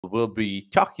we'll be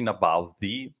talking about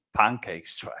the pancake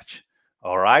stretch.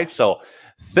 All right, so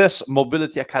this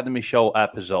Mobility Academy show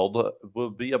episode will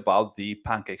be about the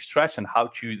pancake stretch and how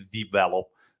to develop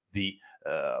the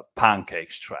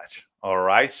pancake stretch. All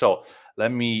right, so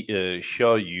let me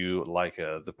show you like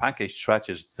the pancake stretch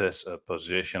is this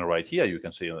position right here. You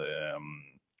can see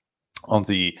on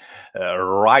the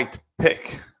right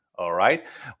pick, all right,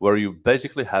 where you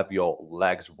basically have your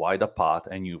legs wide apart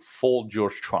and you fold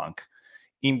your trunk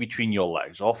in between your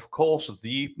legs. Of course,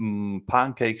 the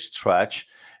pancake stretch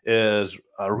is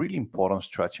a really important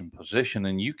stretching position,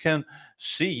 and you can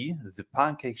see the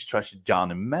pancake stretch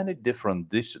done in many different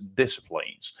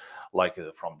disciplines, like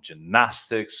from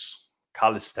gymnastics,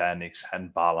 calisthenics,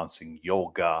 hand balancing,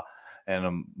 yoga,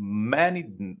 and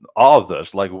many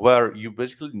others, like where you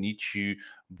basically need to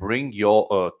bring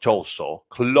your torso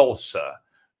closer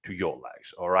to your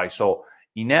legs. All right, so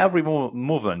in every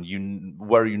movement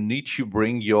where you need to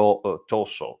bring your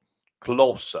torso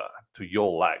closer to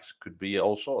your legs, could be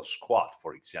also a squat,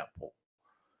 for example,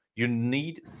 you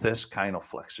need this kind of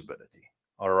flexibility.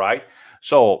 All right,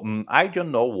 so I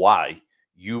don't know why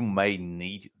you may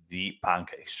need the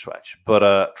pancake stretch,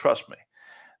 but trust me,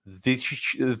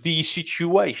 the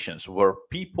situations where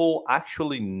people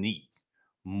actually need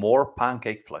more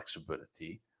pancake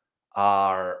flexibility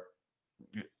are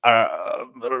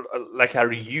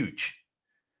are huge.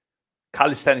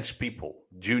 Calisthenics people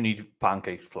do need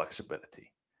pancake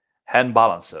flexibility. Hand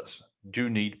balancers do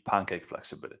need pancake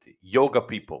flexibility. Yoga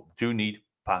people do need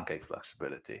pancake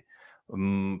flexibility.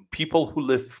 People who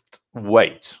lift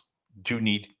weights do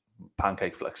need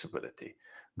pancake flexibility.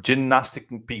 Gymnastic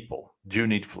people do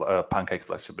need pancake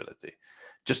flexibility.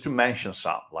 Just to mention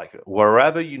some, like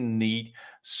wherever you need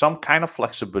some kind of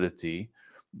flexibility,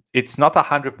 it's not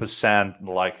 100%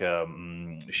 like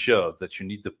sure that you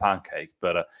need the pancake,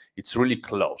 but it's really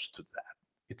close to that.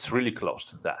 It's really close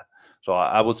to that. So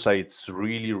I would say it's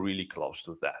really, really close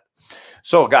to that.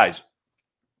 So guys,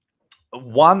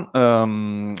 one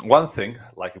thing,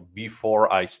 like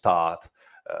before I start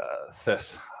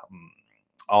this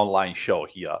online show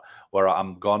here, where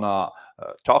I'm gonna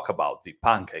talk about the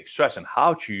pancake stretch and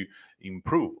how to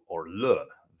improve or learn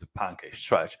the pancake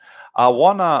stretch, I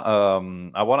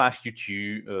wanna ask you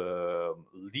to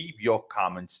leave your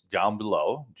comments down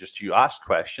below, just to ask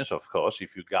questions, of course,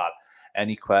 if you got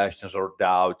any questions or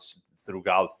doubts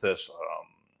throughout this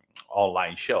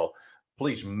online show.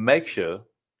 Please make sure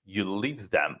you leave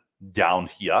them down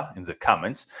here in the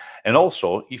comments. And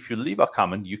also, if you leave a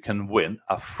comment, you can win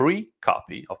a free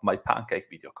copy of my pancake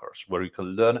video course, where you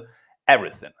can learn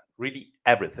everything, really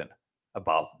everything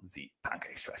about the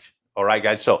pancake stretch. All right,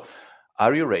 guys. So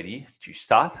are you ready to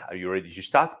start? Are you ready to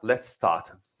start? Let's start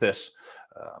this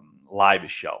live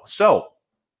show. So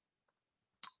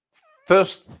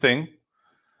first thing,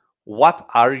 what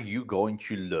are you going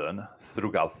to learn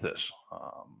throughout this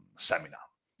seminar?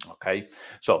 Okay,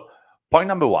 so point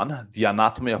number one, the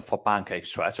anatomy of a pancake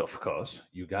stretch. Of course,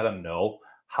 you gotta know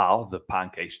how the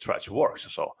pancake stretch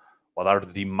works. So what are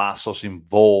the muscles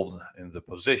involved in the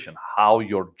position, how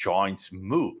your joints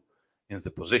move in the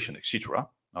position, etc.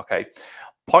 Okay,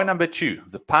 point number two,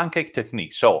 the pancake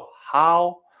technique. So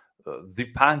how the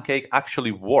pancake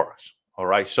actually works. All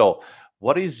right, so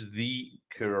what is the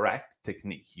correct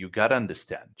technique you got to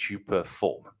understand to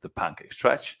perform the pancake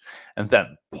stretch? And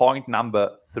then point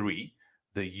number three,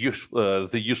 the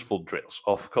useful drills.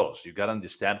 Of course, you got to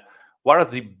understand what are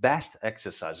the best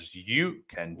exercises you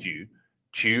can do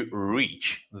to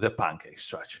reach the pancake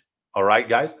stretch. All right,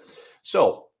 guys.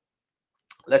 So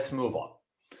let's move on.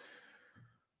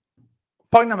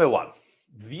 Point number one,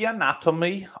 the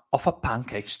anatomy of a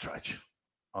pancake stretch.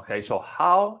 Okay, so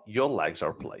how your legs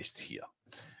are placed here.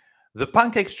 The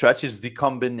pancake stretch is the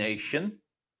combination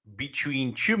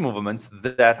between two movements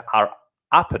that are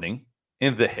happening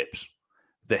in the hips,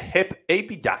 the hip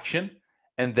abduction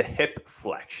and the hip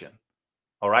flexion.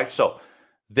 All right, so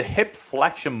the hip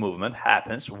flexion movement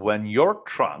happens when your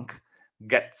trunk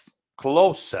gets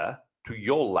closer to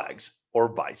your legs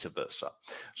or vice versa.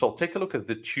 So take a look at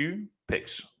the two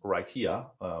pics right here.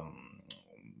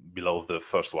 Below the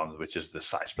first one, which is the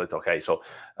side split. Okay, so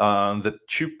the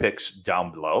two pics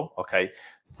down below. Okay,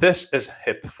 this is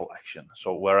hip flexion.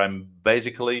 So where I'm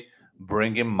basically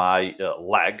bringing my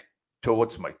leg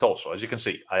towards my torso. As you can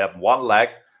see, I have one leg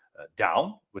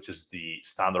down, which is the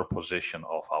standard position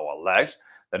of our legs.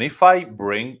 Then if I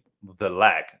bring the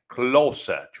leg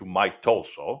closer to my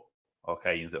torso,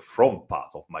 okay, in the front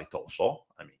part of my torso,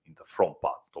 I mean in the front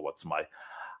part towards my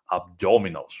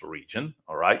abdominals region,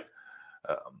 all right,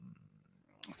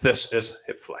 this is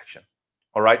hip flexion.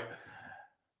 All right.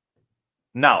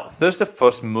 Now, this is the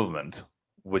first movement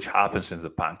which happens in the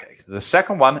pancake. The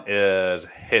second one is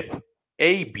hip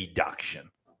abduction.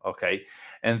 Okay,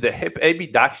 and the hip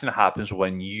abduction happens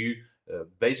when you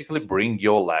basically bring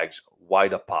your legs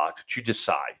wide apart to the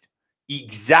side,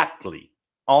 exactly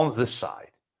on the side.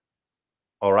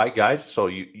 All right, guys. So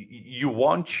you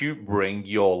want to bring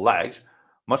your legs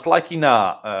much like in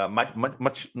a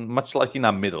much like in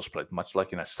a middle split, much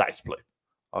like in a side split.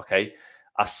 Okay,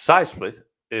 a side split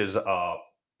is a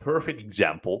perfect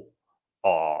example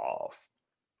of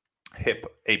hip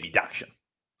abduction.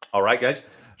 All right, guys.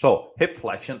 So hip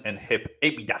flexion and hip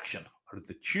abduction are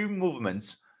the two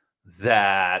movements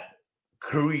that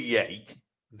create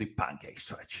the pancake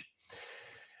stretch.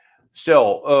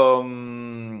 So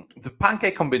the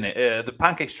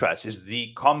pancake stretch is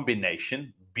the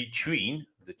combination between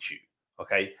the two.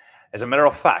 Okay. As a matter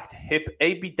of fact, hip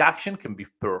abduction can be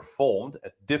performed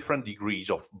at different degrees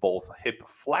of both hip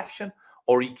flexion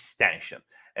or extension,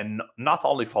 and not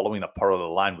only following a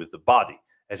parallel line with the body,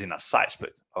 as in a side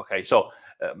split. Okay, so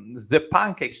the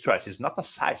pancake stretch is not a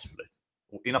side split.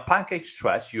 In a pancake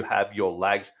stretch, you have your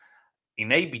legs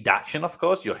in abduction, of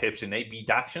course, your hips in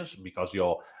abductions because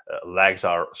your legs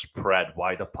are spread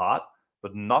wide apart,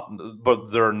 but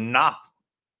they're not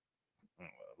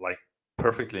like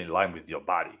perfectly in line with your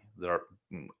body. They're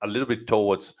a little bit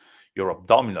towards your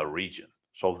abdominal region,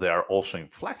 so they are also in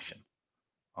flexion.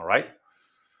 All right.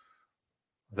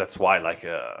 That's why, like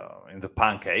in the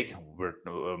pancake,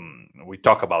 we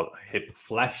talk about hip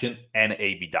flexion and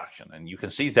abduction, and you can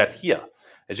see that here.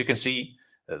 As you can see,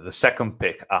 the second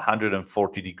pick,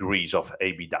 140 degrees of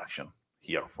abduction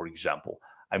here, for example.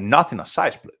 I'm not in a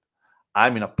side split.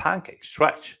 I'm in a pancake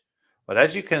stretch. But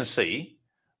as you can see,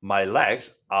 my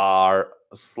legs are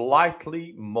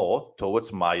slightly more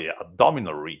towards my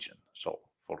abdominal region. So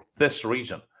for this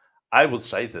reason, I would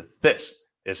say that this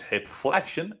is hip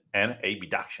flexion and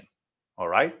abduction. All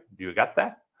right, do you got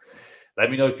that? Let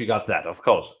me know if you got that. Of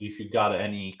course, if you got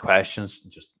any questions,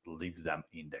 just leave them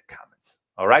in the comments.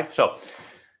 All right, so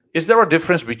is there a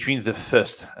difference between the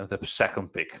first and the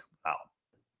second pick now?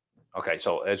 Okay,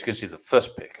 so as you can see, the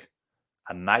first pick,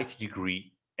 a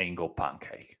 90-degree angle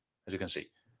pancake. As you can see,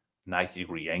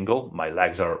 90-degree angle. My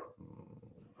legs are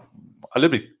a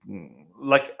little bit,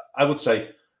 like I would say,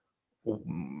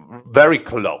 very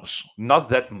close. Not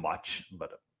that much,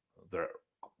 but they're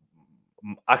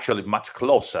actually much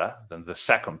closer than the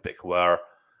second pick, where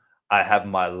I have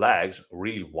my legs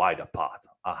really wide apart,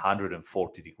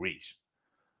 140 degrees.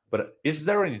 But is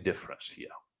there any difference here?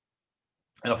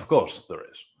 And of course there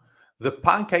is. The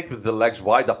pancake with the legs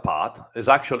wide apart is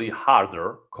actually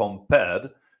harder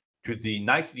compared to the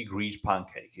 90 degrees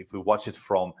pancake if we watch it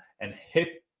from an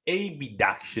hip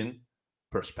abduction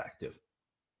perspective.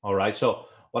 All right. So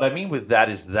what I mean with that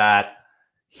is that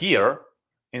here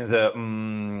in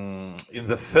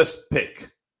the first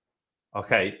pick,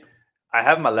 okay, I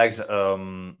have my legs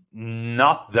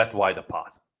not that wide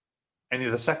apart, and in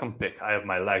the second pick, I have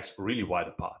my legs really wide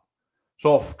apart.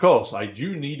 So of course, I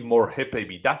do need more hip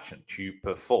abduction to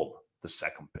perform the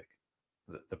second pick,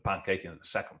 the pancake in the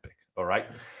second pick. All right,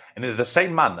 and in the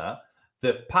same manner,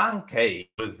 the pancake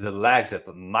with the legs at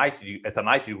a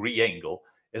 90-degree angle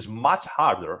is much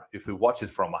harder if we watch it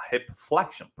from a hip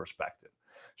flexion perspective.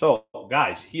 So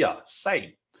guys, here,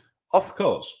 same. Of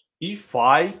course, if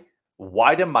I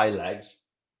widen my legs,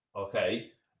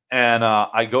 okay, and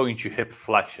I go into hip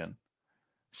flexion,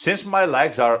 since my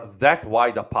legs are that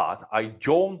wide apart, I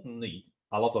don't need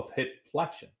a lot of hip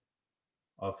flexion,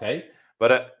 okay?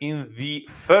 But in the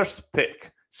first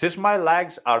pick, since my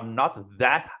legs are not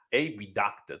that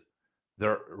abducted,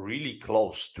 they're really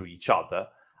close to each other,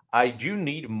 I do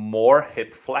need more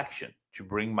hip flexion to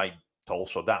bring my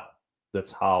torso down.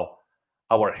 That's how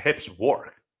our hips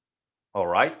work. All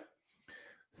right.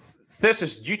 This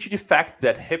is due to the fact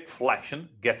that hip flexion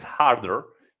gets harder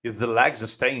if the legs are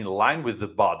staying in line with the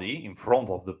body, in front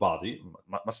of the body,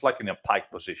 much like in a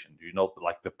pike position. You know,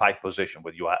 like the pike position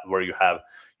where you have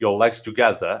your legs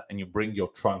together and you bring your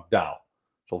trunk down.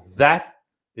 So that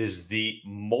is the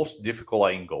most difficult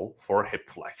angle for hip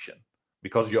flexion,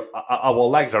 because our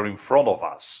legs are in front of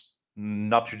us,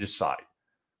 not to the side.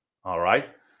 All right.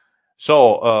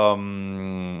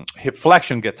 So hip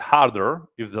flexion gets harder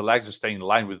if the legs stay in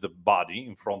line with the body,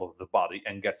 in front of the body,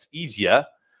 and gets easier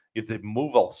if they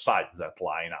move outside that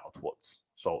line outwards.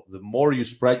 So the more you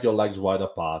spread your legs wide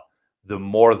apart, the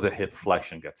more the hip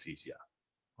flexion gets easier.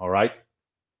 All right.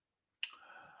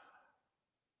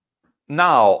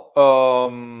 Now,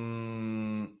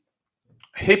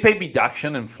 hip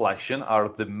abduction and flexion are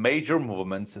the major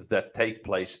movements that take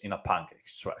place in a pancake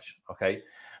stretch, okay?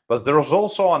 But there's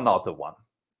also another one,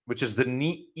 which is the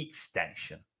knee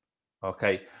extension,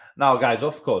 Okay. Now, guys,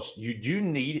 of course, you do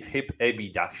need hip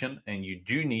abduction and you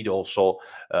do need also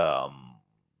um,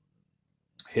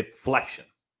 hip flexion.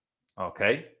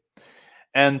 Okay.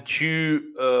 And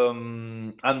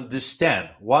to understand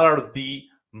what are the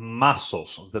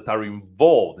muscles that are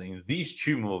involved in these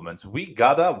two movements, we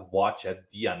gotta watch at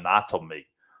the anatomy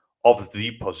of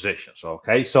the positions.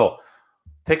 Okay. So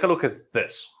take a look at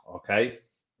this. Okay.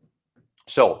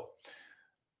 So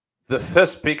the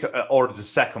first pick or the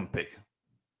second pick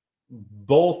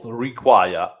both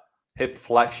require hip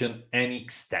flexion and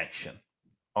extension,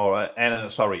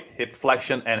 sorry, hip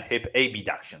flexion and hip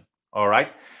abduction. All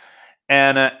right,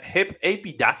 and hip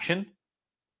abduction,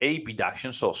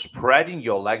 so spreading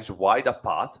your legs wide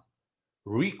apart,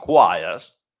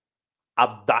 requires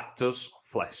adductors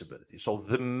flexibility. So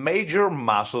the major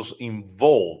muscles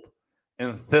involved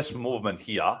in this movement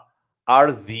here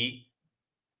are the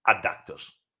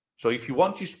adductors. So if you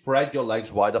want to spread your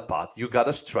legs wide apart, you got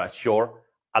to stretch your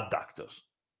adductors.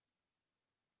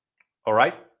 All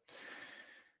right?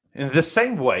 In the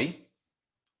same way,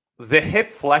 the hip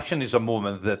flexion is a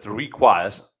movement that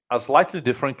requires a slightly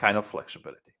different kind of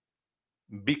flexibility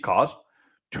because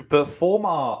to perform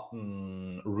a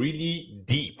really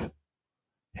deep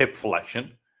hip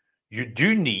flexion, you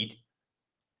do need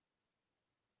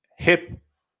hip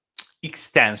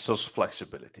extensors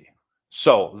flexibility.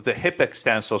 So the hip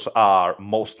extensors are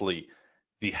mostly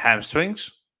the hamstrings,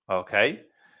 okay,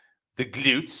 the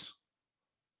glutes,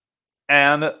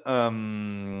 and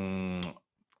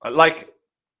like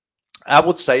I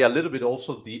would say a little bit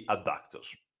also the adductors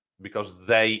because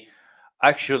they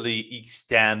actually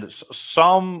extend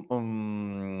some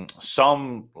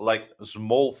like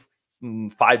small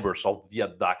fibers of the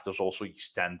adductors also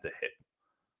extend the hip,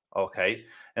 okay,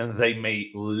 and they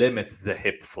may limit the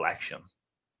hip flexion.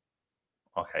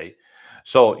 Okay,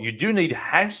 so you do need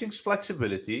hamstrings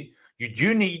flexibility, you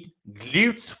do need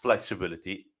glutes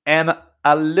flexibility, and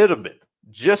a little bit,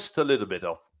 just a little bit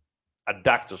of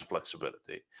adductors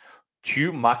flexibility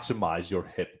to maximize your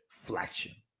hip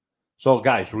flexion. So,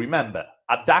 guys, remember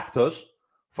adductors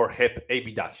for hip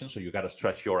abduction, so you got to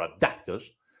stretch your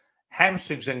adductors,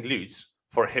 hamstrings and glutes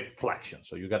for hip flexion,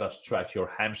 so you got to stretch your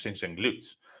hamstrings and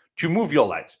glutes to move your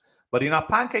legs. But in a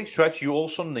pancake stretch, you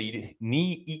also need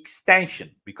knee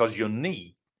extension because your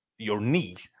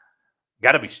knees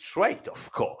got to be straight, of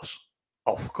course,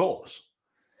 of course.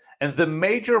 And the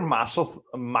major muscle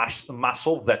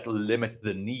that limit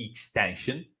the knee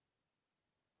extension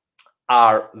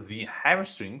are the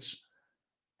hamstrings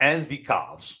and the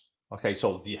calves. Okay,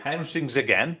 so the hamstrings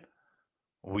again,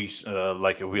 we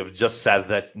like we have just said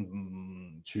that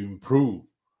to improve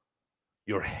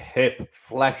your hip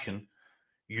flexion,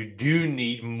 you do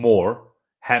need more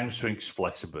hamstrings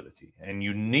flexibility, and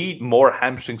you need more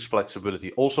hamstrings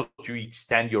flexibility also to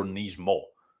extend your knees more,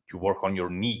 to work on your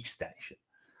knee extension.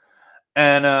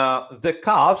 And the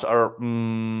calves are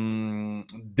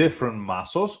different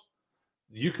muscles.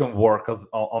 You can work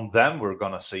on them. We're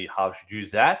going to see how to do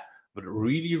that. But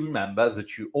really remember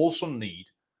that you also need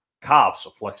calves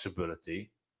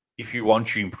flexibility if you want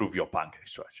to improve your pancake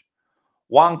stretch.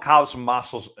 One calf's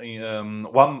muscle in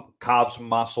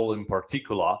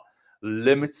particular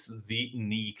limits the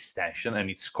knee extension, and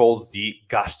it's called the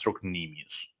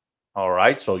gastrocnemius. All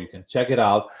right, so you can check it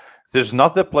out. There's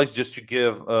not the place just to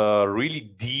give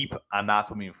really deep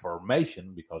anatomy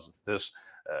information because this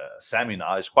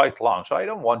seminar is quite long, so I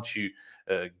don't want to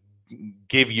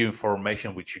give you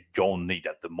information which you don't need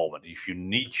at the moment. If you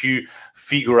need to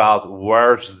figure out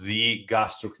where's the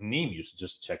gastrocnemius,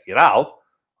 just check it out.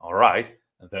 All right,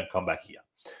 and then come back here.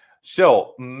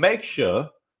 So make sure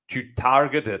to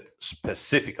target it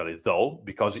specifically, though,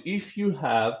 because if you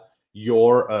have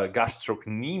your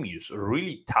gastrocnemius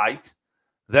really tight,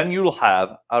 then you'll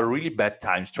have a really bad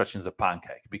time stretching the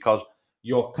pancake because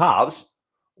your calves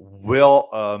will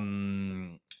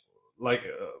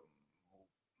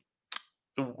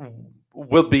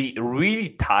will be really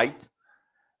tight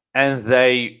and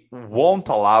they won't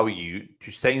allow you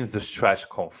to stay in the stretch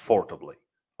comfortably.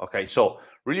 Okay, so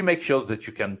really make sure that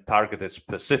you can target it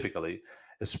specifically,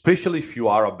 especially if you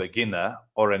are a beginner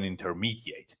or an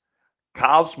intermediate.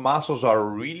 Calves muscles are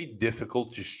really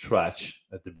difficult to stretch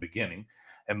at the beginning,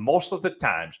 and most of the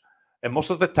time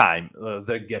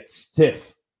they get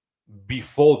stiff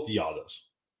before the others.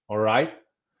 All right,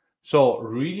 so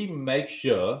really make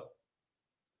sure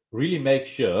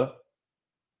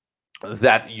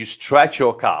that you stretch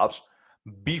your calves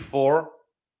before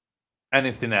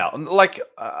anything else. Like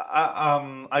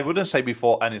I wouldn't say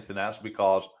before anything else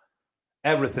because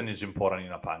everything is important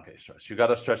in a pancake stretch. You got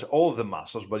to stretch all the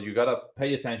muscles, but you got to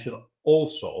pay attention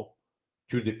also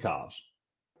to the calves.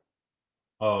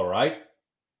 All right.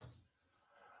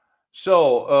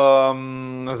 So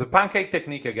the pancake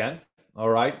technique again. All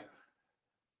right.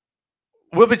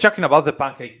 We'll be talking about the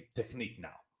pancake technique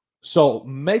now. So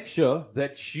make sure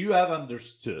that you have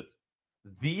understood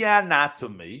the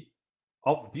anatomy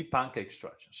of the pancake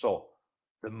stretch. So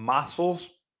the muscles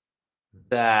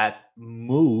that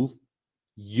move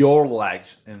your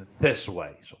legs in this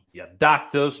way. So the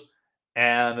adductors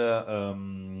and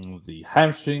the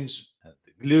hamstrings and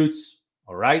the glutes.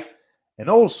 All right. And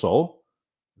also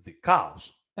the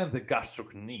calves and the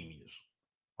gastrocnemius.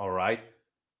 All right.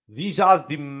 These are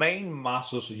the main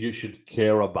muscles you should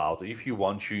care about if you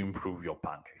want to improve your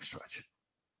pancake stretch.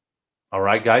 All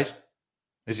right, guys?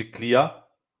 Is it clear?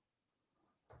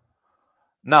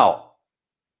 Now,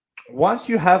 once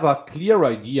you have a clear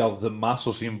idea of the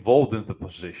muscles involved in the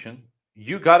position,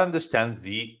 you got to understand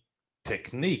the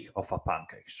technique of a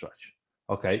pancake stretch.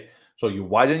 Okay? So you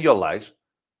widen your legs,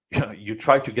 you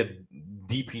try to get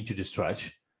deep into the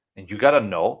stretch, and you got to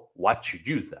know what to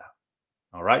do there.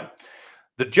 All right?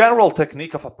 The general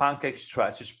technique of a pancake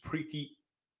stretch is pretty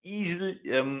easy.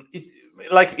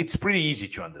 It's pretty easy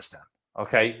to understand.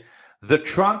 Okay, the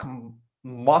trunk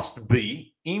must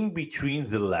be in between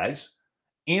the legs,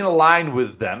 in line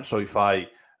with them. So if I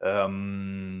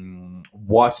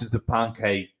watch the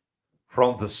pancake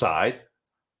from the side,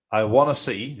 I want to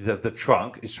see that the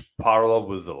trunk is parallel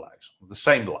with the legs, the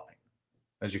same line,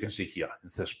 as you can see here in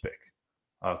this pic.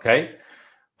 Okay,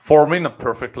 forming a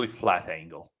perfectly flat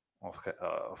angle.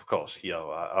 Of course, here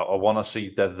I want to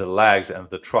see that the legs and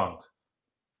the trunk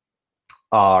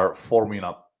are forming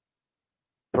a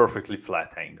perfectly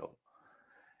flat angle.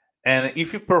 And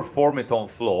if you perform it on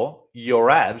floor, your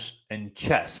abs and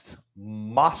chest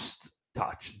must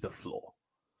touch the floor.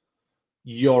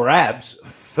 Your abs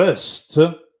first,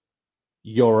 and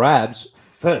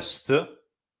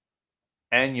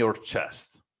your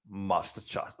chest must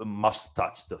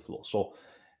touch the floor. So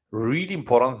really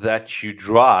important that you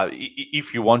drive,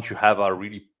 if you want to have a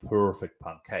really perfect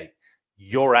pancake,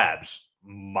 your abs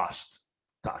must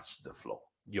touch the floor,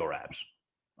 your abs.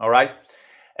 All right.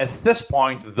 At this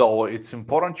point, though, it's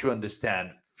important to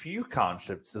understand few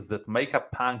concepts that make a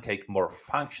pancake more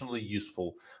functionally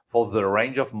useful for the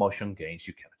range of motion gains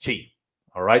you can achieve.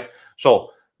 All right.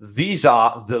 So these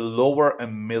are the lower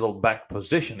and middle back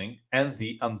positioning and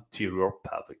the anterior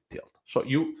pelvic tilt. So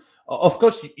you, of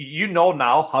course, you know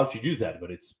now how to do that,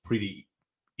 but it's pretty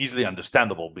easily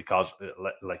understandable because,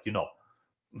 like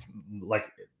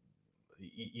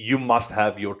you must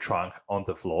have your trunk on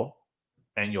the floor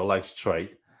and your legs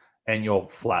straight and your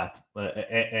flat,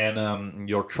 and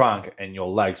your trunk and your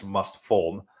legs must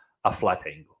form a flat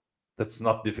angle. That's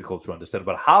not difficult to understand,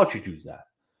 but how to do that?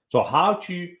 So how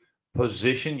to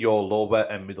position your lower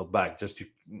and middle back just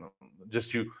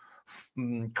to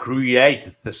create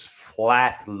this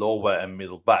flat lower and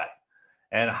middle back,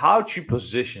 and how to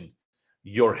position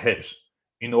your hips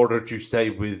in order to stay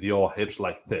with your hips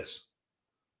like this,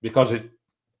 because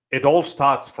it all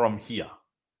starts from here.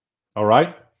 All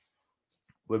right,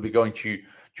 we'll be going to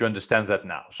understand that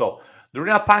now. So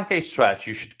during a pancake stretch,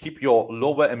 you should keep your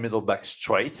lower and middle back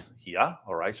straight here.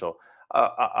 All right, so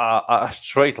a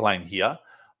straight line here,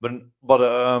 but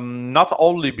not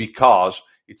only because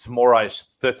it's more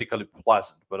aesthetically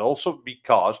pleasant, but also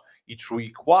because it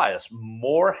requires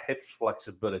more hip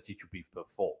flexibility to be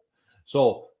performed.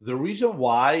 So the reason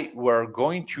why we're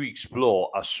going to explore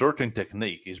a certain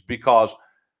technique is because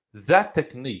that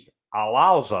technique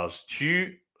allows us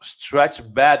to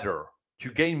stretch better, to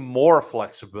gain more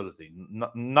flexibility,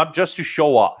 not just to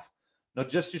show off, not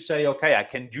just to say, okay, I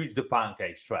can do the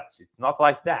pancake stretch. It's not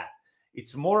like that.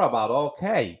 It's more about,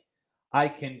 okay, I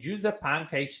can do the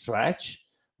pancake stretch,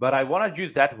 but I want to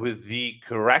do that with the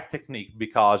correct technique,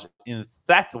 because in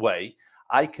that way,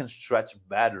 I can stretch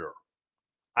better.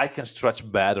 I can stretch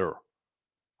better.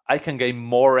 I can gain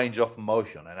more range of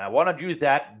motion. And I want to do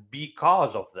that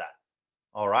because of that.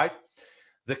 All right.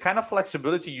 The kind of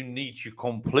flexibility you need to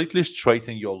completely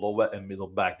straighten your lower and middle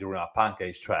back during a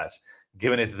pancake stretch,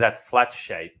 giving it that flat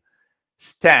shape,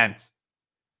 stands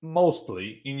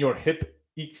mostly in your hip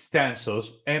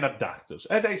extensors and adductors,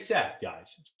 as I said,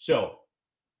 guys. So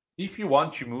if you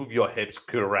want to move your hips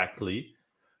correctly,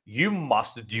 you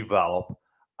must develop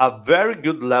a very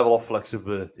good level of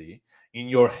flexibility in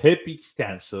your hip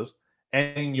extensors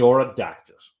and in your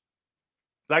adductors.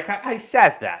 Like I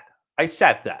said that.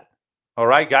 All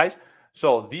right, guys?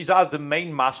 So these are the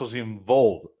main muscles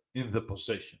involved in the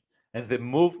position, and they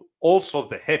move also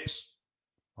the hips.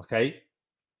 Okay?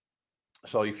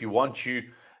 So if you want to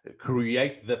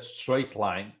create that straight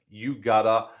line, you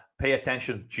gotta pay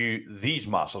attention to these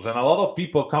muscles. And a lot of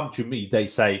people come to me, they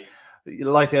say,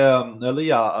 Like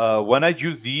Elia, when I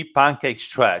do the pancake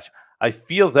stretch, I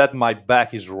feel that my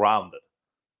back is rounded.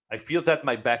 I feel that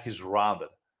my back is rounded.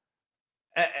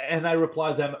 And I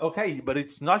reply them, okay, but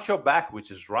it's not your back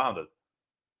which is rounded.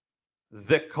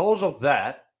 The cause of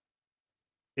that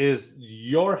is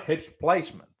your hips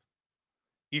placement.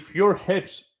 If your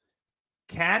hips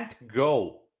can't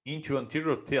go into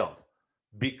anterior tilt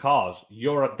because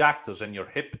your adductors and your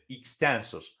hip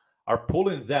extensors are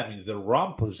pulling them in the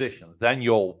wrong position, then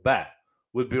your back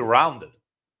will be rounded.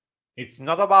 It's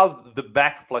not about the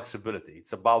back flexibility,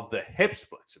 it's about the hips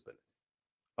flexibility.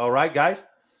 All right, guys?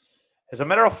 As a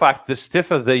matter of fact, the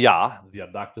stiffer they are, the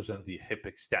adductors and the hip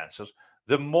extensors,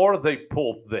 the more they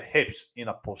pull the hips in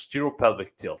a posterior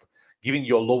pelvic tilt, giving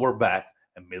your lower back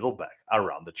and middle back a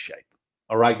rounded shape.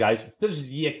 All right, guys, this is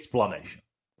the explanation.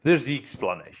 There's the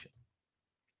explanation.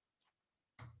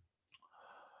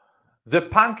 The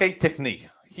pancake technique.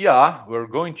 Here, we're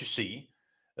going to see,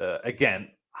 again,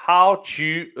 how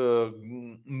to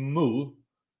move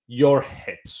your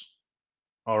hips.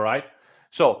 All right?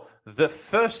 So the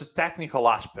first technical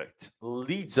aspect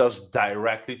leads us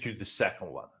directly to the second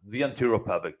one, the anterior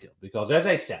pelvic tilt. Because as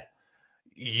I said,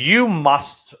 you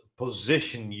must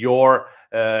position your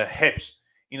hips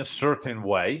in a certain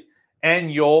way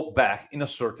and your back in a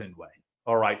certain way.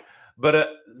 All right. But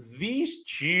these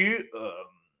two,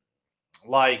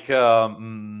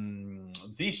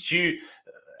 these two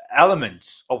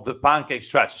elements of the pancake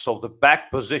stretch, so the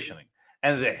back positioning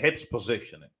and the hips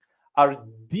positioning, are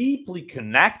deeply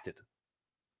connected.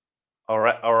 All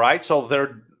right. So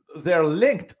they're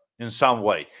linked in some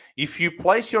way. If you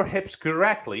place your hips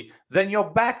correctly, then your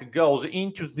back goes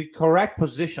into the correct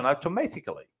position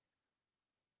automatically.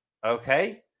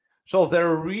 Okay? So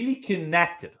they're really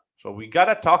connected. So we got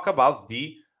to talk about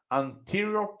the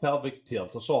anterior pelvic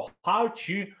tilt. So how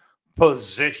to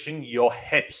position your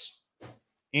hips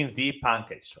in the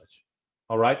pancake stretch.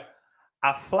 All right?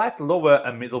 A flat lower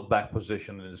and middle back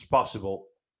position is possible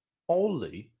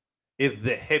only if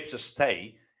the hips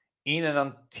stay in an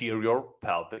anterior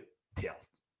pelvic tilt,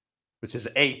 which is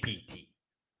APT.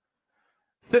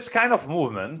 This kind of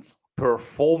movement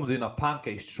performed in a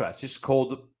pancake stretch is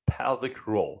called pelvic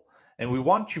roll, and we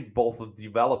want to both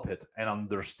develop it and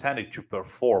understand it to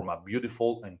perform a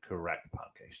beautiful and correct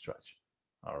pancake stretch.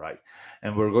 All right,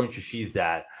 and we're going to see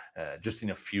that just in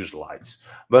a few slides.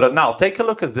 But now take a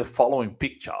look at the following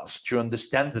pictures to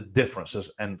understand the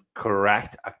differences and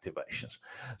correct activations.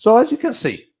 So as you can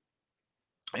see,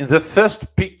 in the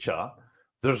first picture,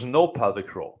 there's no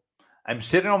pelvic roll. I'm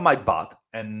sitting on my butt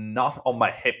and not on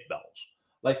my hip bones.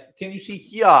 Like, can you see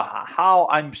here how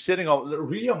I'm sitting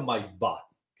really on my butt?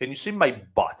 Can you see my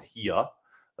butt here?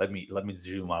 Let me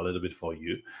zoom a little bit for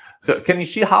you. Can you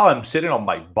see how I'm sitting on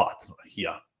my butt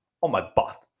here? On my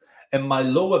butt. And my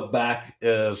lower back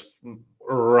is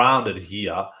rounded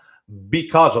here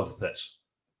because of this.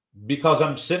 Because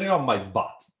I'm sitting on my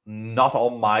butt, not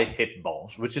on my hip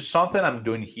bones, which is something I'm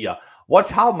doing here. Watch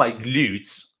how my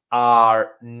glutes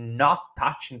are not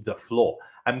touching the floor.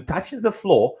 I'm touching the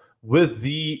floor with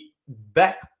the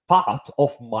back part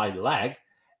of my leg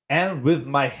and with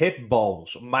my hip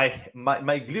bones. My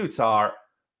glutes are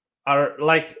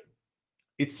like,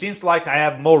 it seems like I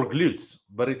have more glutes,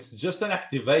 but it's just an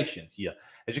activation here.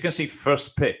 As you can see,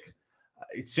 first pick,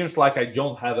 it seems like I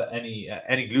don't have any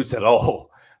glutes at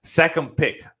all. Second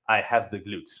pick, I have the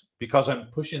glutes because I'm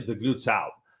pushing the glutes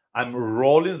out. I'm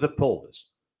rolling the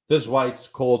pelvis. This is why it's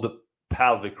called the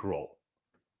pelvic roll.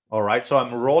 All right, so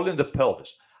I'm rolling the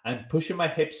pelvis. I'm pushing my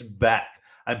hips back.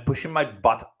 I'm pushing my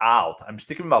butt out. I'm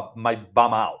sticking my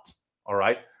bum out. All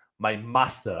right. My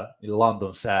master in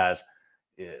London says,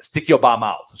 stick your bum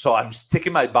out. So I'm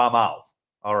sticking my bum out.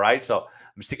 All right. So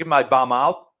I'm sticking my bum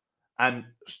out. I'm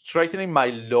straightening my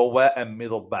lower and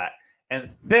middle back. And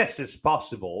this is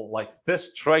possible, like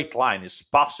this straight line is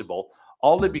possible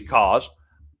only because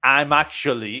I'm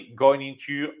actually going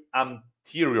into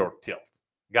anterior tilt,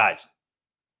 guys.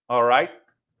 All right.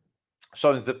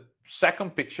 So in the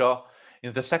second picture,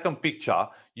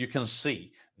 you can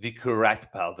see the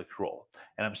correct pelvic roll.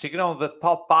 And I'm sitting on the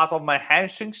top part of my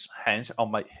hamstrings, hands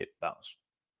on my hip bones.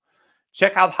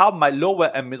 Check out how my lower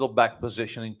and middle back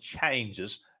positioning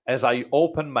changes as I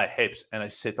open my hips and I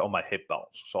sit on my hip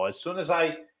bones. So as soon as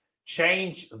I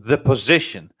change the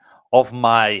position of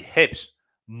my hips,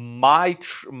 my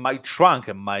trunk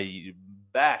and my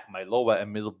back, my lower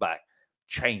and middle back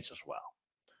change as well.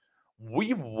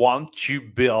 We want to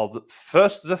build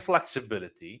first the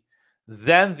flexibility,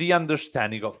 then the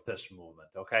understanding of this movement,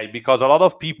 okay? Because a lot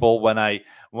of people, when I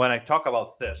talk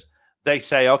about this, they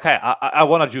say, okay, I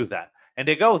want to do that. and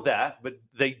they go there, but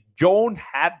they don't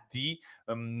have the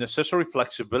necessary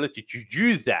flexibility to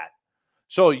do that.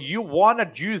 So you want to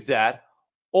do that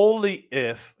only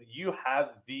if you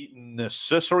have the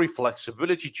necessary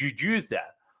flexibility to do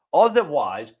that.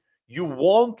 Otherwise, you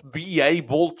won't be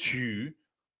able to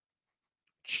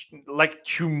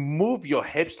to move your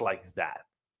hips like that.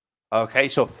 Okay,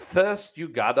 so first you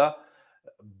gotta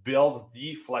build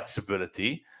the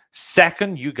flexibility.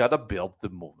 Second, you gotta build the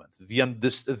movement,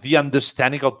 the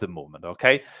understanding of the movement.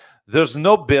 Okay, there's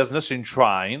no business in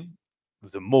trying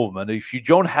the movement if you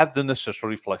don't have the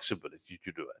necessary flexibility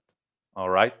to do it. All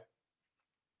right.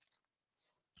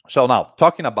 So now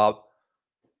talking about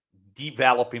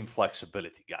developing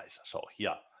flexibility, guys. So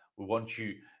here we want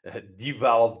to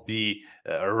develop the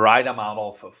right amount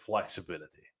of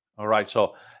flexibility. All right.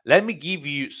 So let me give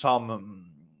you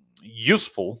some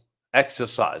useful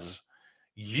exercises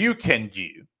you can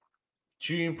do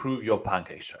to improve your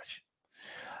pancake stretch.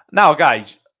 Now,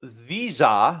 guys, these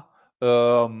are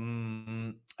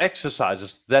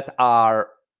exercises that are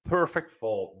perfect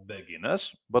for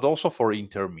beginners, but also for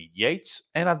intermediates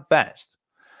and advanced.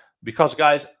 Because,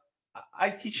 guys,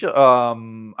 I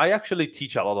actually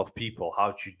teach a lot of people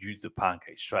how to do the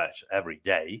pancake stretch every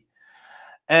day.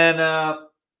 And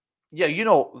yeah,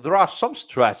 there are some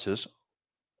stretches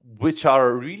which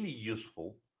are really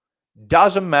useful.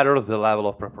 Doesn't matter the level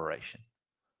of preparation.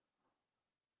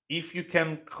 If you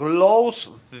can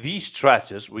close these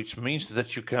stretches, which means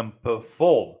that you can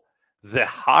perform the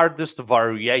hardest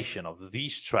variation of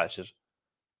these stretches,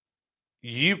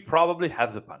 you probably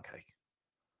have the pancake.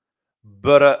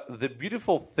 But the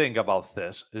beautiful thing about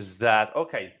this is that,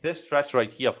 okay, this stretch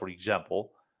right here, for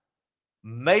example,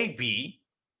 may be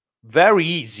very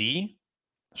easy,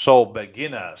 so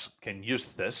beginners can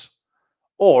use this,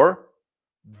 or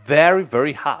very,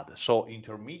 very hard, so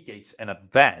intermediates and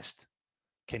advanced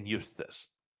can use this.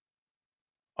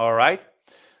 All right.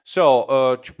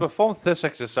 So to perform this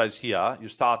exercise here, you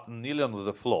start kneeling on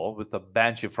the floor with a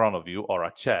bench in front of you or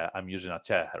a chair. I'm using a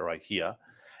chair right here.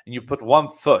 And you put one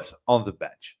foot on the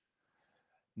bench.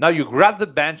 Now you grab the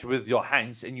bench with your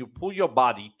hands and you pull your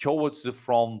body towards the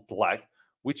front leg,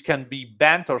 which can be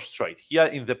bent or straight. Here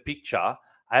in the picture,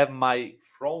 I have my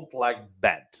front leg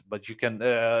bent, but you can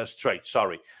straight,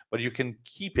 sorry, but you can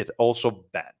keep it also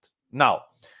bent. Now,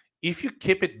 if you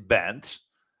keep it bent,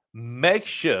 make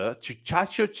sure to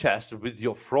touch your chest with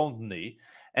your front knee,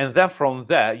 and then from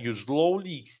there, you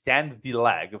slowly extend the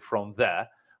leg from there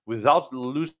without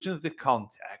losing the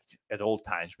contact at all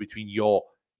times between your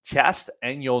chest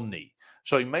and your knee.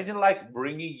 So imagine like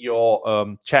bringing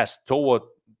your chest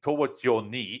towards your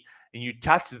knee, and you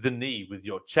touch the knee with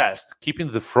your chest,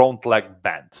 keeping the front leg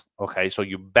bent. Okay, so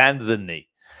you bend the knee.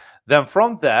 Then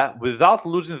from there, without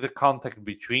losing the contact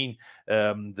between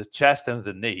the chest and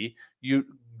the knee, you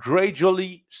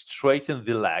gradually straighten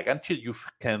the leg until you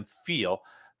can feel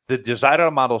the desired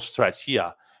amount of stretch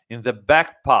here in the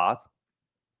back part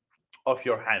of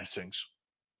your hamstrings.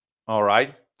 All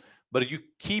right, but you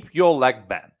keep your leg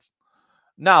bent.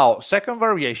 Now, second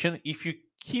variation, if you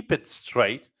keep it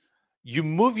straight, you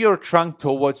move your trunk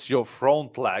towards your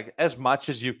front leg as much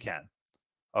as you can.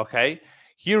 Okay,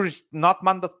 here is not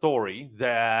mandatory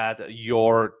that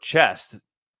your chest,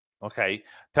 okay,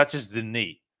 touches the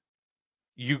knee.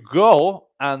 You go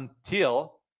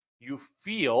until you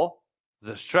feel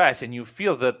the stretch and you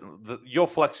feel that your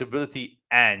flexibility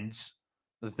ends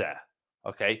there.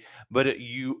 Okay, but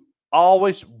you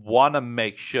always want to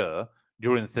make sure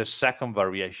during the second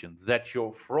variation that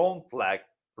your front leg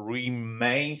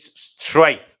remains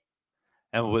straight.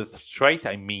 And with straight,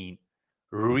 I mean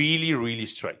really, really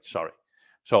straight. Sorry.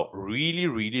 So really,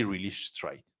 really, really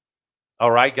straight.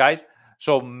 All right, guys.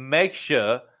 So make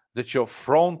sure that your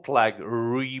front leg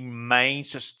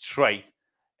remains straight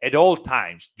at all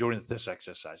times during this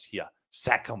exercise here.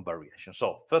 Second variation.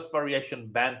 So first variation,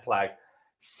 bent leg.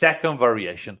 Second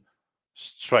variation,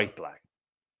 straight leg.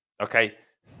 Okay.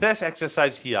 This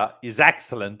exercise here is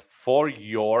excellent for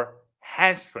your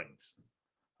hamstrings.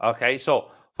 Okay.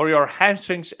 So for your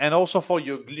hamstrings and also for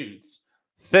your glutes,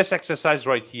 this exercise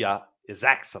right here is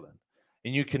excellent.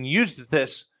 And you can use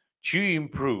this to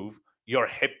improve your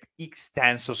hip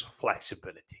extensors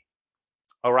flexibility.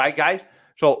 All right, guys?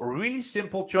 So really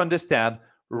simple to understand,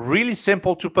 really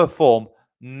simple to perform,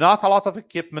 not a lot of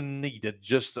equipment needed,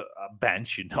 just a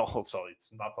bench, so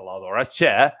it's not a lot, or a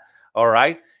chair. All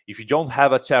right. If you don't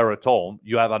have a chair at home,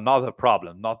 you have another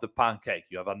problem, not the pancake.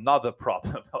 You have another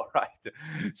problem. All right.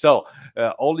 So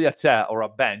only a chair or a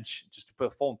bench just to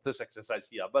perform this exercise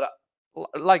here. But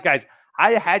like, guys,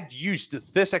 I had used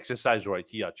this exercise right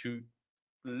here to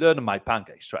learn my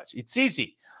pancake stretch. It's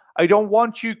easy. I don't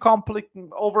want you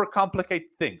overcomplicate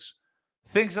things.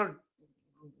 Things are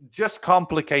just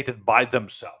complicated by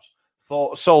themselves.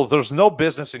 So there's no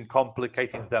business in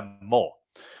complicating them more.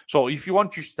 So if you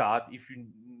want to start, if you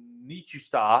need to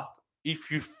start,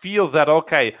 if you feel that,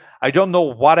 okay, I don't know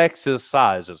what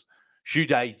exercises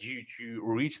should I do to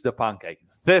reach the pancake,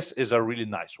 this is a really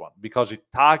nice one because it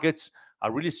targets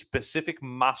a really specific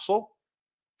muscle,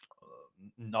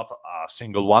 not a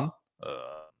single one.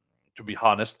 To be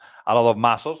honest, a lot of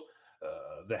muscles,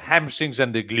 the hamstrings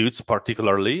and the glutes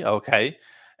particularly, okay?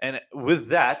 And with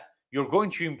that, you're going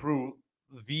to improve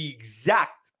the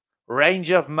exact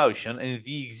range of motion and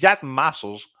the exact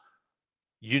muscles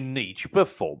you need to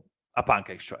perform a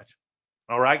pancake stretch.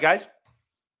 All right, guys?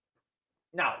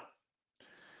 Now,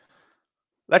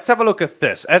 let's have a look at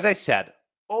this. As I said,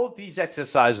 all these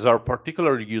exercises are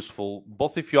particularly useful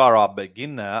both if you are a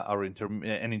beginner or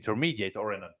an intermediate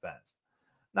or an advanced.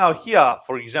 Now here,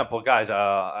 for example, guys,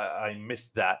 I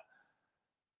missed that.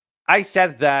 I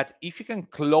said that if you can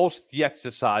close the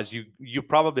exercise, you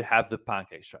probably have the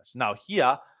pancake stretch. Now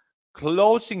here,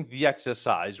 closing the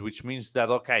exercise, which means that,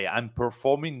 okay, I'm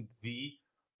performing the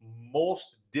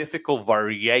most difficult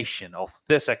variation of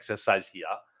this exercise here.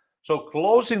 So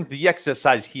closing the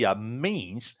exercise here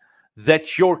means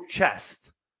that your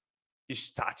chest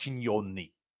is touching your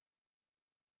knee.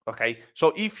 Okay,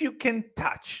 so if you can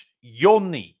touch your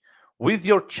knee with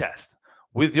your chest,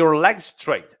 with your legs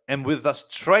straight, and with a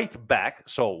straight back,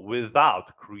 so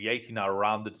without creating a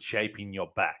rounded shape in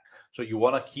your back. So you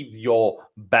want to keep your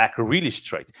back really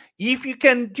straight. If you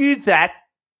can do that,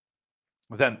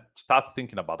 then start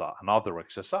thinking about another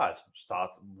exercise.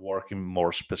 Start working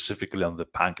more specifically on the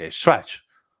pancake stretch.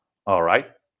 All right.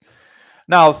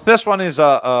 Now, this one is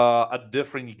a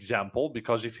different example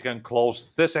because if you can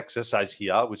close this exercise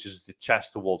here, which is the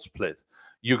chest to wall split,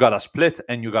 you got a split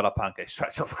and you got a pancake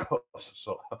stretch, of course.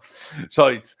 So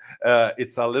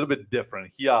it's a little bit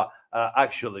different here.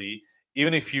 Actually,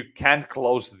 even if you can't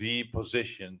close the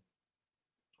position,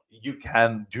 you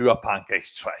can do a pancake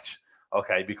stretch.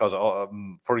 Okay, because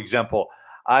for example,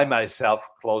 I myself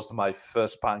closed my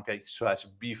first pancake stretch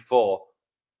before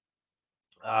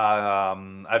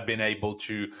I've been able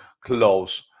to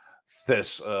close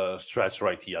this stretch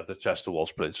right here, the chest to wall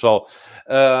split. So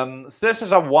this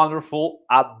is a wonderful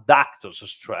adductors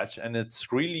stretch, and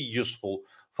it's really useful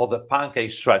for the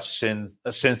pancake stretch since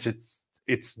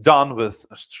it's done with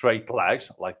straight legs,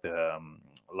 like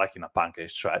in a pancake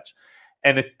stretch,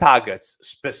 and it targets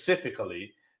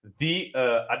specifically the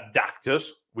adductors,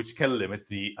 which can limit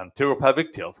the anterior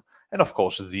pelvic tilt, and of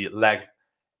course the legs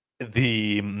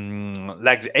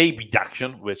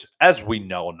abduction, which, as we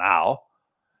know now,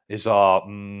 is a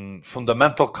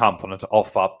fundamental component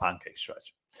of a pancake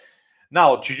stretch.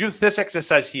 Now, to use this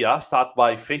exercise here, start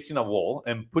by facing a wall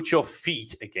and put your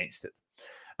feet against it.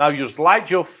 Now, you slide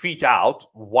your feet out,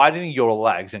 widening your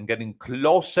legs and getting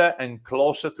closer and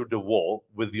closer to the wall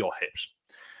with your hips.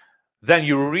 Then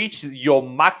you reach your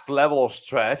max level of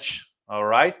stretch, all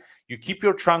right? You keep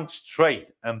your trunk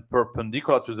straight and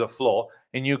perpendicular to the floor,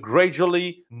 and you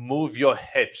gradually move your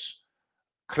hips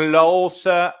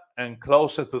closer and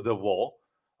closer to the wall.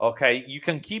 Okay, you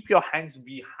can keep your hands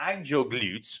behind your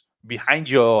glutes, behind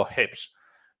your hips,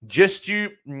 just to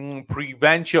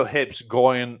prevent your hips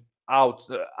going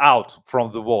out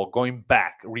from the wall, going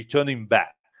back, returning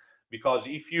back. Because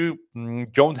if you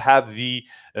don't have the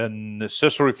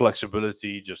necessary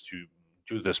flexibility just to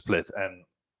do the split, and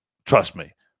trust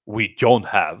me, we don't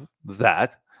have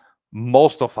that.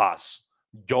 Most of us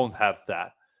don't have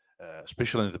that,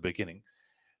 especially in the beginning.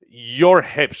 Your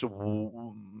hips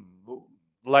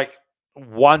like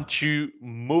want to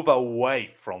move away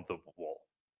from the wall,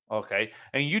 okay?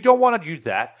 And you don't want to do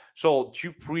that. So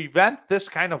to prevent this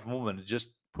kind of movement, just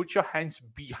put your hands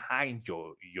behind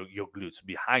your glutes,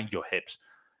 behind your hips,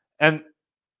 and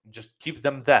just keep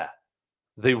them there.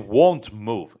 They won't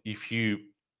move if you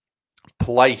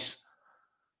place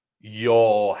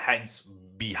your hands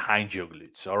behind your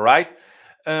glutes. All right.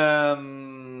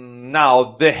 Now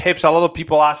the hips. A lot of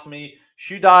people ask me,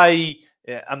 should I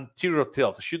anterior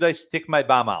tilt? Should I stick my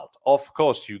bum out? Of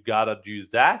course, you gotta do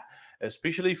that,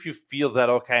 especially if you feel that,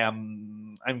 okay,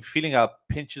 I'm feeling a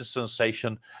pinching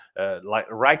sensation, like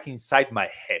right inside my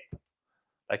hip,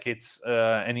 like it's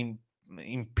an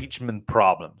impeachment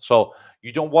problem. So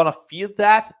you don't want to feel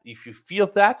that. If you feel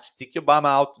that, stick your bum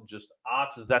out, just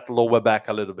arch that lower back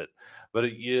a little bit. But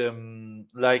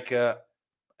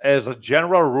as a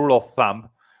general rule of thumb,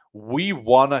 we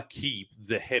want to keep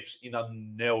the hips in a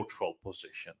neutral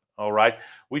position, all right?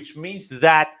 Which means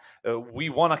that we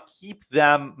want to keep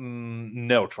them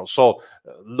neutral. So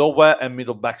lower and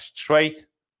middle back straight,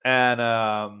 and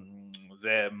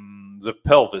the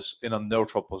pelvis in a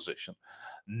neutral position,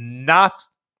 not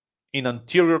in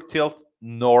anterior tilt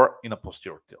nor in a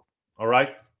posterior tilt. All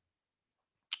right.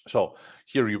 So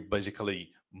here you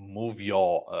basically move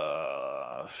your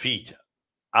feet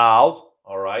out,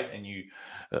 all right, and you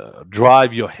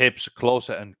drive your hips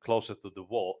closer and closer to the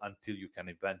wall until you can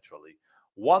eventually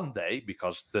one day,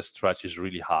 because this stretch is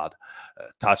really hard,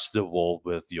 touch the wall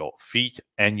with your feet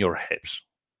and your hips.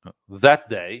 That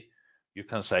day you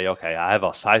can say, okay, I have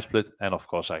a side split, and of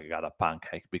course I got a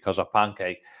pancake, because a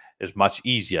pancake is much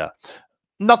easier,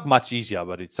 not much easier,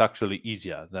 but it's actually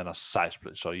easier than a side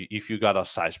split. So if you got a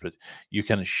side split, you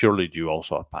can surely do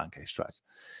also a pancake stretch.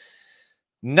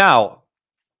 Now,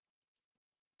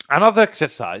 another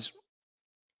exercise,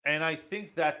 and I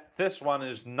think that this one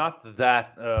is not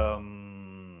that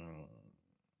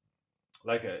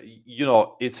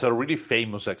it's a really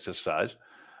famous exercise,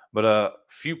 but a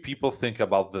few people think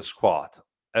about the squat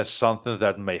as something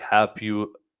that may help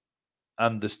you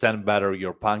understand better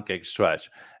your pancake stretch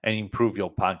and improve your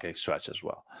pancake stretch as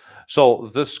well. So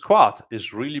the squat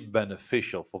is really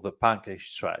beneficial for the pancake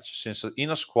stretch, since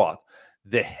in a squat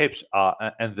the hips are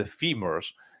and the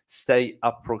femurs stay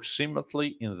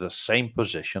approximately in the same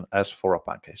position as for a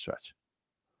pancake stretch.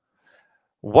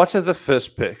 What is the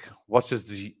first pick? What is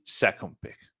the second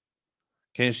pick?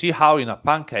 Can you see how in a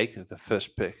pancake, the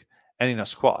first pick, and in a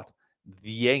squat,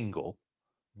 the angle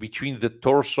between the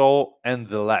torso and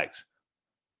the legs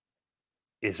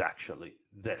is actually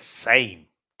the same,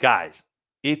 guys.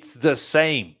 It's the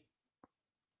same.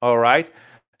 All right.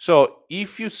 So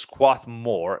if you squat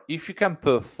more, if you can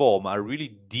perform a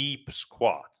really deep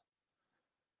squat,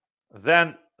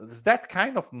 then that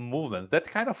kind of movement, that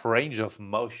kind of range of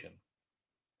motion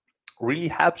really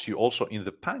helps you also in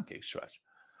the pancake stretch.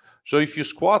 So if you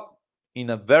squat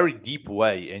in a very deep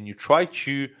way and you try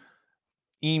to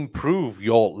improve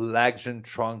your legs and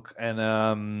trunk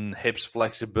and hips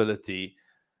flexibility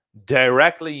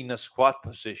directly in a squat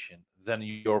position, then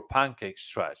your pancake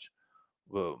stretch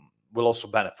will also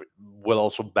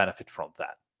benefit from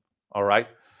that. All right.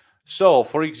 So,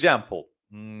 for example,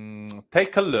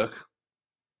 take a look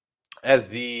at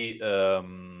the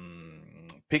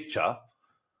pictures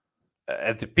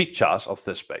of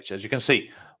this page. As you can see,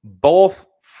 both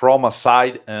from a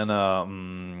side and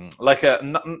like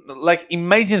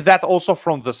imagine that also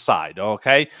from the side.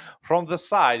 Okay, from the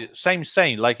side,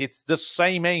 same, like it's the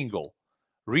same angle,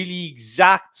 really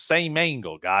exact same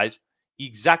angle, guys,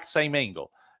 exact same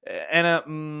angle.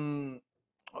 And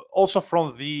also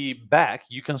from the back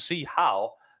you can see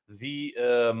how the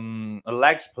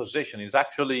legs position is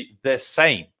actually the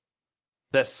same.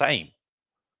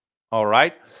 All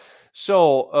right.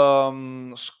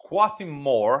 So squatting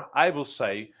more, I will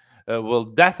say, will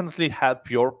definitely help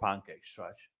your pancake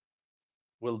stretch.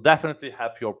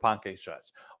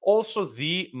 Also,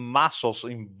 the muscles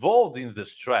involved in the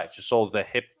stretch, so the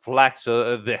hip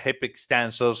flexor, the hip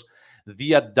extensors,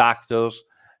 the adductors,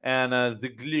 and the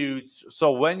glutes.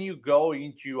 So when you go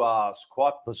into a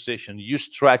squat position, you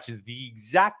stretch the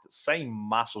exact same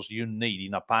muscles you need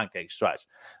in a pancake stretch: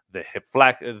 the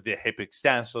the hip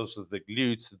extensors, the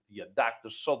glutes, the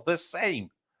adductors. So the same.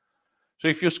 So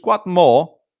if you squat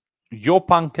more, your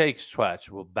pancake stretch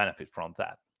will benefit from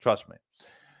that. Trust me.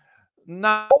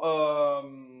 Now,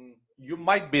 you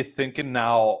might be thinking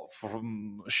now,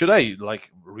 should I like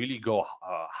really go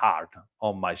hard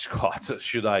on my squats?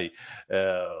 Should I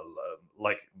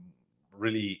like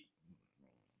really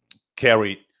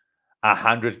carry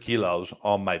 100 kilos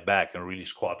on my back and really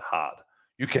squat hard?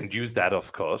 You can do that,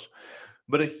 of course.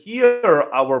 But here,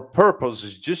 our purpose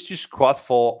is just to squat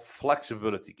for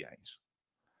flexibility gains.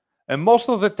 And most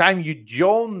of the time, you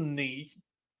don't need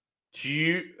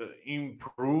to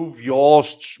improve your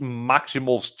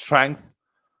maximal strength,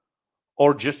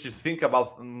 or just to think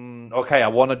about, okay, I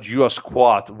want to do a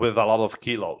squat with a lot of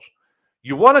kilos.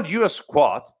 You want to do a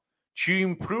squat to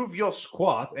improve your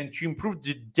squat and to improve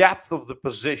the depth of the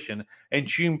position and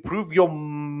to improve your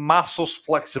muscles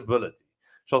flexibility.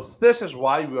 So this is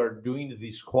why we are doing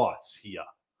these squats here.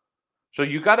 So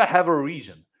you got to have a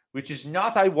reason, which is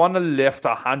not I want to lift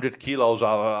 100 kilos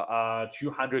or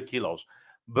 200 kilos,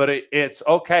 but it's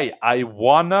okay. I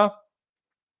want to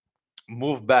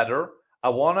move better. I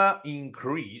want to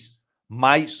increase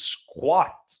my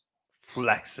squat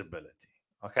flexibility.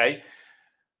 Okay.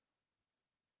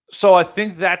 So I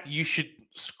think that you should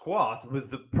squat with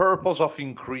the purpose of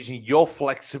increasing your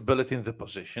flexibility in the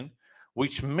position,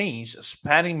 which means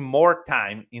spending more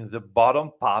time in the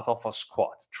bottom part of a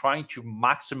squat, trying to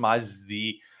maximize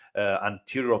the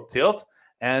anterior tilt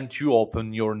and to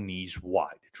open your knees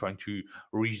wide, trying to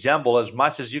resemble as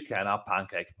much as you can a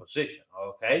pancake position,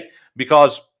 okay?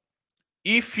 Because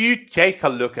if you take a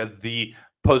look at the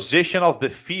position of the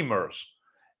femurs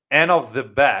and of the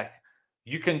back,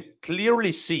 you can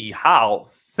clearly see how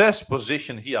this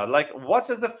position here, like what's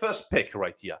at the first pick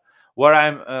right here, where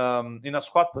I'm in a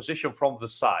squat position from the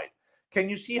side. Can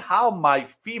you see how my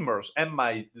femurs and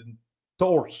my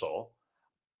torso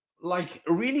like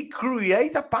really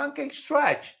create a pancake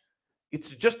stretch?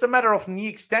 It's just a matter of knee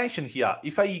extension here.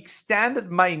 If I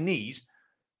extended my knees,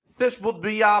 this would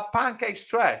be a pancake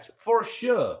stretch for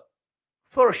sure.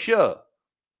 For sure.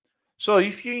 So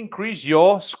if you increase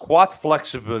your squat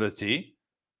flexibility,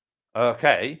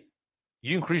 okay,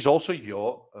 you increase also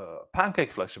your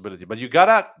pancake flexibility. But you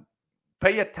gotta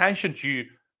pay attention to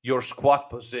your squat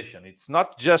position. It's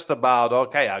not just about,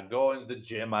 okay, I go in the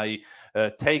gym, I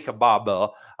take a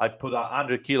barbell, I put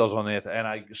 100 kilos on it, and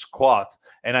I squat,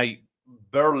 and I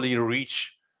barely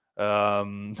reach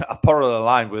a parallel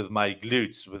line with my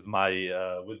glutes, with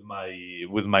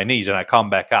my knees, and I come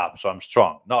back up, so I'm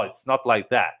strong. No, it's not like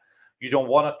that. You don't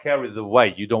want to carry the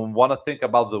weight. You don't want to think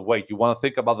about the weight. You want to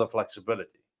think about the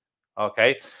flexibility.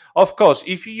 Okay. Of course,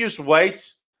 if you use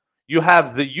weights, you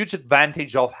have the huge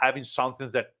advantage of having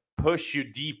something that pushes you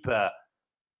deeper,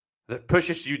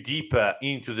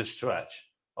 into the stretch.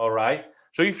 All right.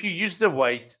 So if you use the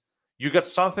weight, you got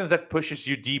something that pushes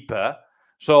you deeper.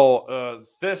 So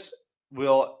this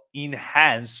will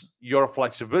enhance your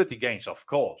flexibility gains, of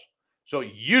course. So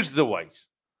use the weights,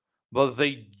 but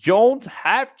they don't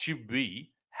have to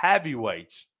be heavy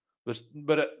weights,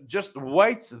 but just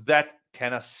weights that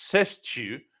can assist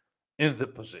you in the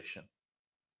position.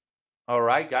 All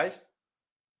right, guys?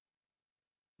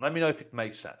 Let me know if it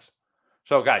makes sense.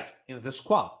 So, guys, in the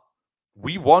squat,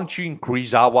 we want to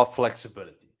increase our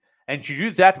flexibility. And to do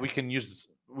that, we can use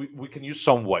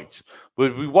some weights.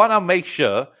 But we want to make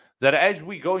sure that as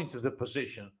we go into the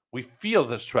position, we feel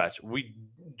the stretch. We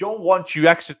don't want to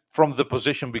exit from the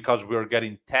position because we're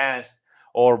getting tensed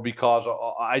or because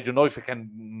I don't know if it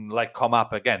can like come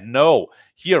up again. No,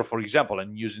 here, for example,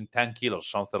 I'm using 10 kilos,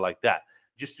 something like that,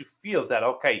 just to feel that,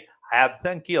 okay, I have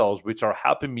 10 kilos, which are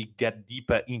helping me get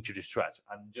deeper into the stretch.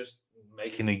 I'm just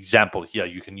making an example here.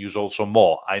 You can use also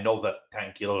more. I know that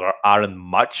 10 kilos aren't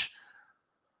much,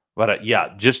 but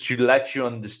yeah, just to let you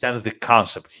understand the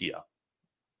concept here.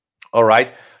 All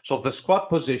right. So the squat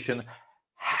position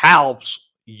helps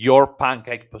your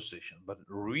pancake position, but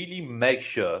really make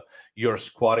sure you're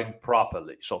squatting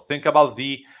properly. So think about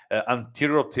the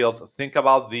anterior tilt, think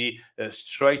about the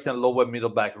straight and lower middle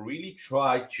back. Really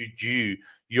try to do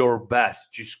your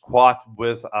best to squat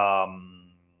with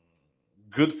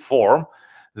good form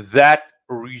that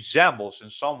resembles in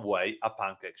some way a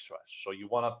pancake stretch. So you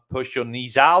want to push your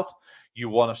knees out, you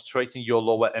want to straighten your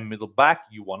lower and middle back,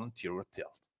 you want anterior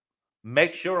tilt.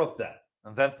 Make sure of that,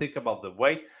 and then think about the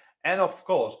weight. And of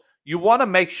course, you want to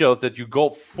make sure that you go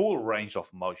full range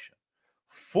of motion.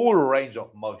 Full range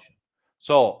of motion.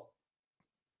 So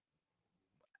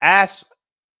as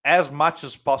much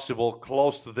as possible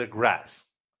close to the grass.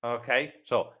 Okay?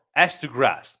 So as to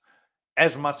grass,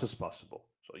 as much as possible.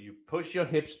 So you push your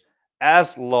hips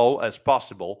as low as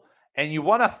possible, and you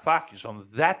want to focus on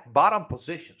that bottom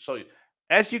position. So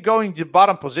as you go in the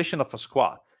bottom position of a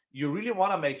squat, you really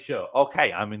want to make sure,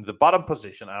 okay, I'm in the bottom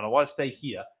position and I want to stay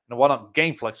here and I want to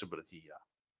gain flexibility here.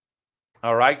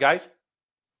 All right, guys?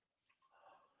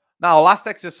 Now, last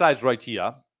exercise right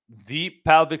here, the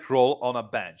pelvic roll on a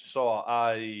bench. So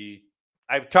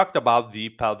I've talked about the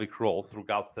pelvic roll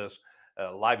throughout this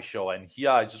live show, and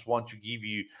here I just want to give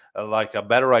you like a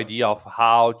better idea of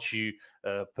how to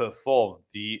perform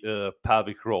the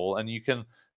pelvic roll, and you can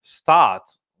start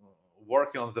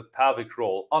working on the pelvic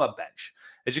roll on a bench.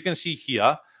 As you can see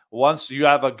here, once you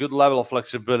have a good level of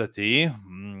flexibility,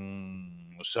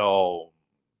 so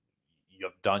you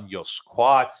have done your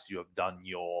squats, you have done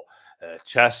your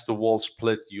chest to wall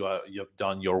split, you have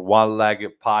done your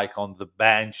one-legged pike on the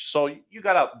bench, so you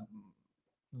got a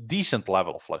decent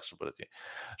level of flexibility.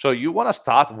 So you want to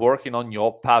start working on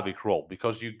your pelvic roll,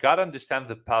 because you got to understand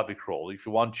the pelvic roll if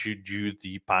you want to do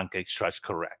the pancake stretch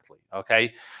correctly.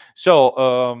 Okay, so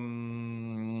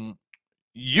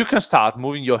you can start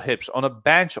moving your hips on a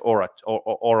bench or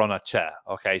on a chair.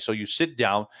 Okay, so you sit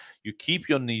down, you keep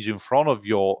your knees in front of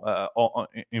you,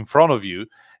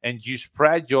 and you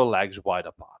spread your legs wide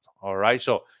apart. All right,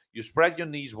 so you spread your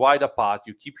knees wide apart,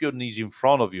 you keep your knees in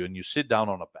front of you, and you sit down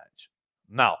on a bench.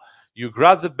 Now, you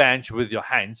grab the bench with your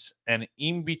hands and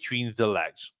in between the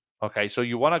legs. Okay, so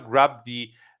you want to grab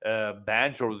the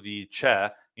bench or the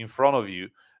chair in front of you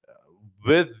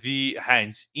with the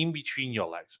hands in between your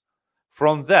legs.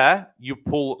 From there, you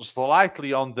pull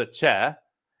slightly on the chair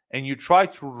and you try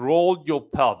to roll your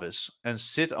pelvis and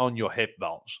sit on your hip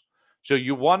bones. So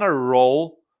you want to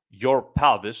roll your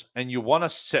pelvis and you want to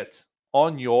sit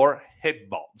on your hip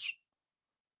bones.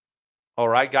 All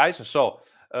right, guys. So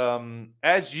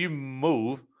as you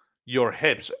move your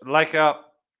hips, like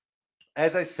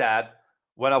as I said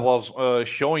when I was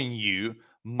showing you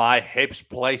my hips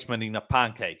placement in a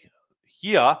pancake,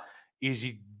 here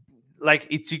is like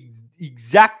it's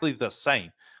exactly the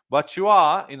same, but you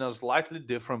are in a slightly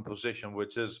different position,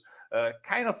 which is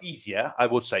kind of easier, I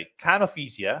would say, kind of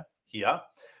easier here.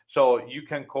 So you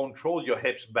can control your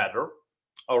hips better.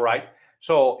 All right.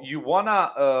 So you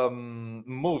wanna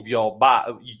move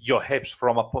your hips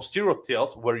from a posterior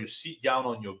tilt where you sit down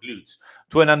on your glutes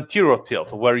to an anterior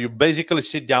tilt where you basically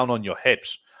sit down on your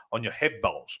hips, on your hip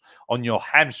bones, on your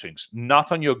hamstrings,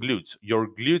 not on your glutes. Your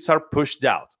glutes are pushed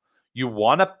out. You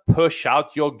wanna push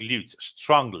out your glutes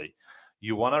strongly.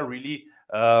 You wanna really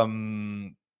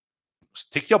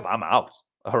stick your bum out.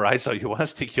 All right. So you wanna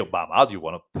stick your bum out. You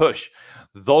wanna push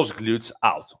those glutes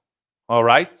out. All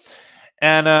right.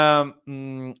 And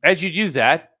as you do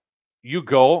that, you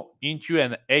go into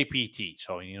an APT,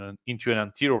 so into an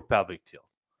anterior pelvic tilt.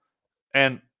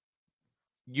 And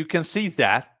you can see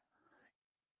that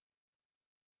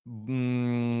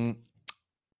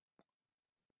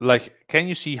like, can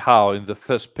you see how in the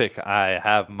first pick I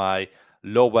have my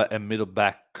lower and middle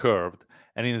back curved,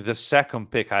 and in the second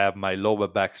pick I have my lower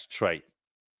back straight?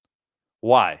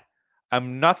 Why?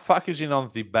 I'm not focusing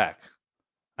on the back.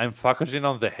 I'm focusing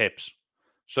on the hips.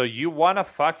 So you want to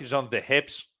focus on the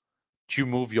hips to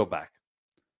move your back.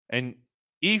 And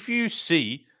if you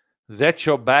see that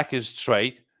your back is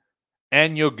straight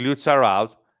and your glutes are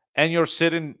out and you're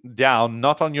sitting down,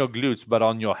 not on your glutes, but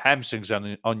on your hamstrings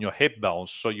and on your hip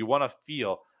bones, so you want to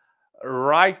feel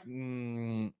right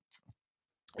in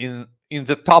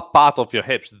the top part of your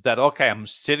hips that, okay, I'm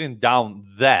sitting down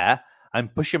there, I'm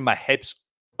pushing my hips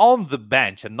on the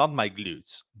bench and not my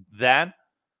glutes, then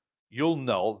you'll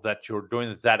know that you're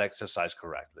doing that exercise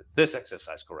correctly, this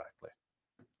exercise correctly.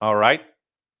 All right.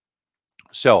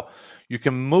 So you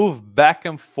can move back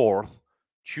and forth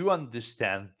to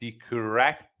understand the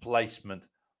correct placement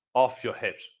of your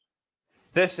hips.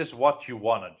 This is what you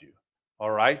want to do.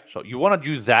 All right. So you want to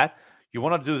do that. You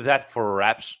want to do that for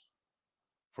reps.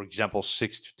 For example,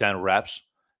 6 to 10 reps.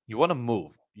 You want to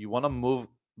move. You want to move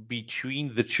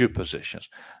between the two positions.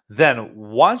 Then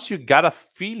once you got a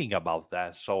feeling about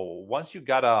that, so once you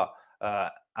got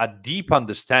a deep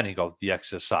understanding of the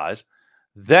exercise,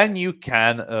 then you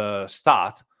can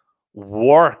start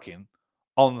working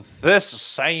on this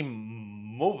same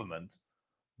movement,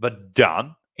 but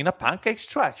done in a pancake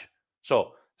stretch.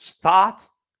 So start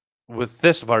with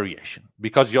this variation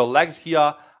because your legs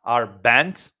here are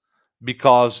bent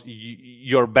because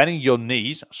you're bending your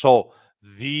knees. So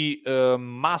the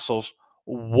muscles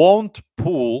won't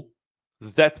pull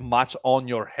that much on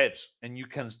your hips and you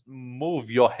can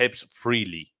move your hips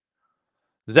freely.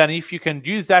 Then if you can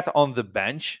do that on the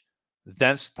bench,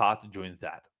 then start doing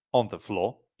that on the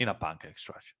floor in a pancake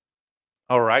stretch.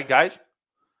 All right, guys?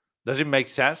 Does it make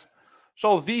sense?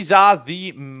 So these are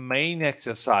the main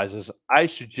exercises I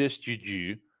suggest you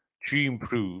do to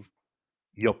improve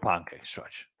your pancake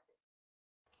stretch.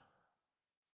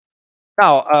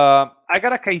 Now, I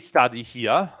got a case study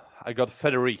here. I got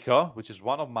Federico, which is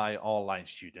one of my online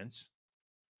students,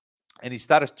 and he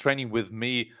started training with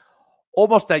me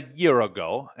almost a year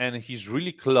ago, and he's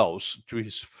really close to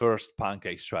his first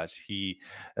pancake stretch. He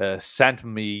sent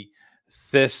me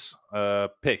this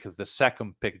pick, the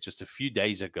second pick, just a few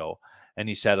days ago, and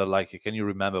he said, "Like, can you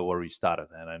remember where we started?"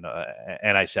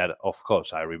 And I said, "Of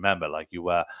course, I remember. Like, you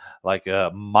were like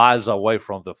miles away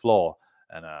from the floor."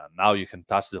 And now you can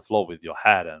touch the floor with your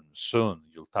head, and soon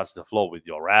you'll touch the floor with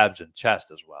your abs and chest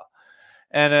as well.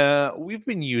 And we've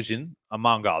been using,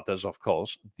 among others, of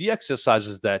course, the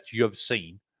exercises that you have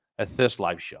seen at this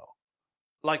live show,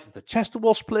 like the chest to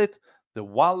wall split, the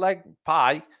one leg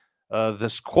pike, the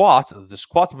squat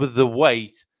with the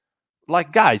weight.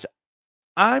 Like, guys,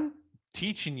 I'm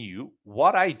teaching you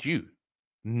what I do,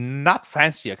 not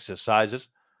fancy exercises,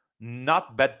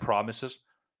 not bad promises,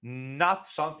 not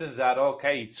something that,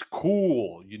 okay, it's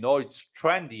cool, it's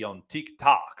trendy on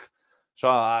TikTok. So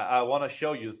I want to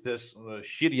show you this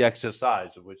shitty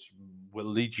exercise, which will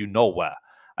lead you nowhere.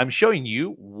 I'm showing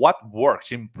you what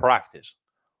works in practice,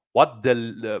 what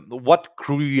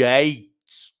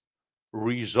creates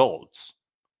results.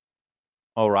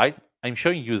 All right, I'm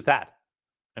showing you that.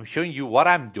 I'm showing you what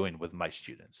I'm doing with my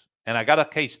students, and I got a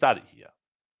case study here.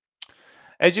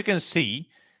 As you can see,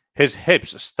 his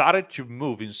hips started to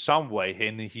move in some way,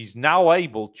 and he's now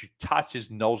able to touch his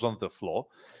nose on the floor,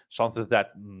 something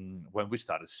that when we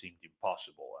started seemed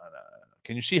impossible. And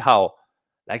can you see how,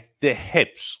 like, the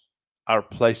hips are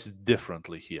placed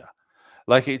differently here?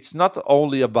 Like, it's not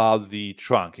only about the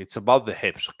trunk; it's about the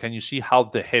hips. Can you see how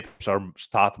the hips are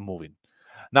start moving?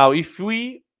 Now, if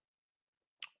we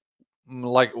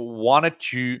like wanted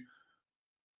to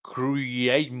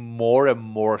create more and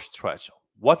more stretch,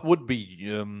 what would we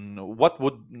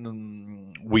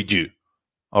do?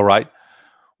 All right,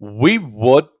 we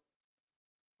would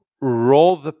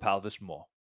roll the pelvis more.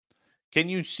 Can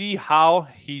you see how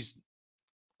he's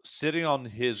sitting on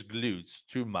his glutes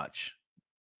too much?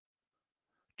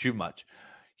 Too much.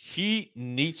 He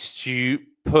needs to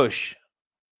push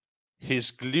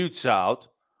his glutes out,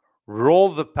 roll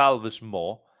the pelvis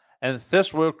more, and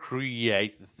this will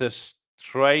create this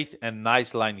straight and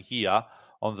nice line here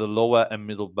on the lower and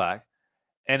middle back,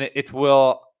 and it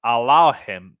will allow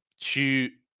him to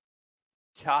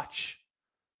touch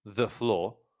the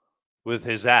floor with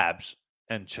his abs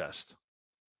and chest.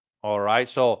 All right.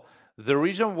 So the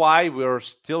reason why we're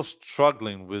still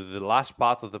struggling with the last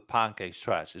part of the pancake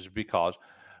stretch is because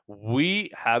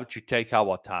we have to take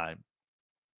our time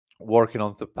working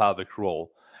on the pelvic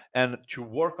roll. And to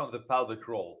work on the pelvic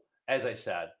roll, as I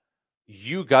said,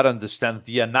 you got to understand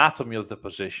the anatomy of the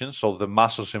position, so the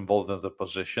muscles involved in the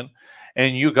position,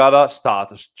 and you got to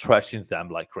start stretching them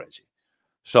like crazy.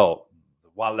 So the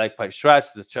one leg pike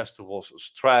stretch, the chest to wall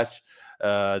stretch,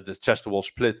 the chest to wall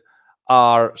split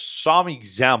are some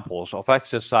examples of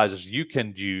exercises you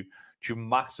can do to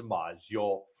maximize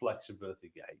your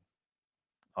flexibility gain.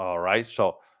 All right.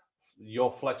 So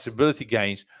your flexibility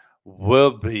gains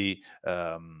will be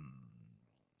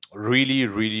really,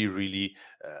 really, really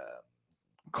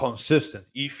consistent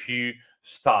if you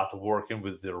start working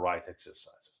with the right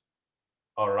exercises.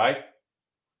 All right.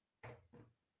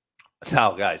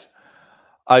 Now, guys,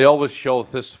 I always show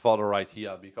this photo right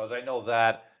here because I know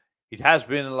that it has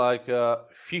been like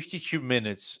 52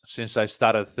 minutes since I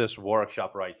started this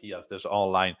workshop right here, this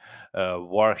online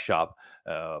workshop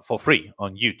for free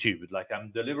on YouTube. Like, I'm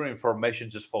delivering information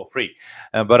just for free.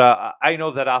 But I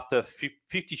know that after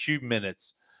 52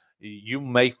 minutes, you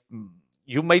may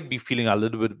be feeling a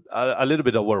little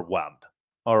bit overwhelmed.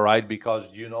 All right,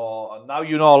 because now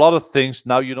you know a lot of things.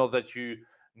 Now you know that you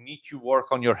need to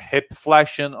work on your hip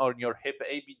flexion, on your hip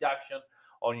abduction,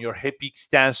 on your hip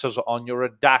extensors, on your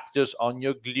adductors, on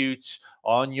your glutes,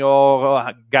 on your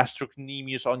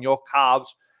gastrocnemius, on your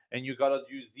calves. And you got to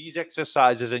do these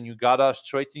exercises, and you got to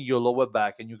straighten your lower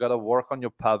back, and you got to work on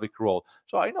your pelvic roll.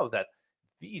 So I know that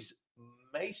these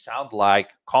may sound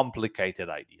like complicated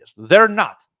ideas. They're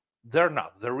not. They're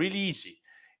not. They're really easy.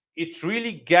 It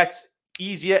really gets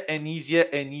easier and easier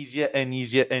and easier and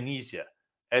easier and easier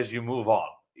as you move on.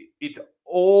 It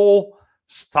all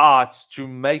starts to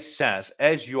make sense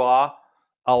as you are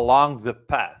along the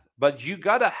path, but you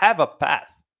got to have a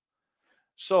path.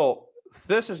 So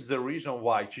this is the reason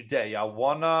why today I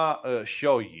want to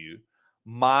show you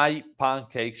my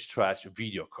pancake stretch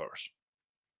video course.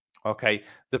 Okay,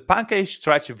 the pancake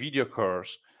stretch video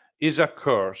course is a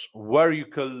course where you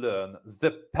can learn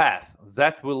the path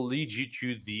that will lead you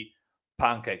to the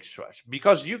pancake stretch,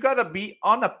 because you got to be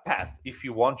on a path if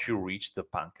you want to reach the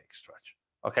pancake stretch.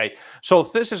 Okay, so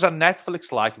this is a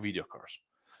Netflix-like video course,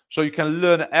 so you can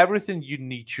learn everything you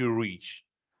need to reach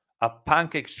a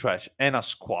pancake stretch and a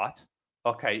squat,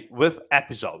 okay, with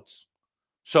episodes.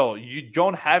 So you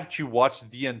don't have to watch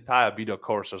the entire video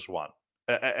course as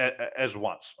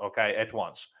once, okay, at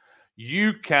once.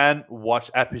 You can watch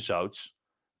episodes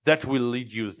that will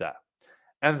lead you there.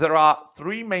 And there are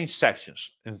three main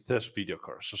sections in this video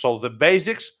course. So the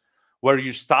basics, where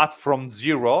you start from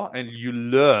zero and you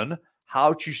learn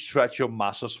how to stretch your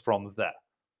muscles from there.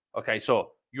 Okay,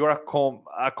 so you're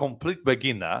a complete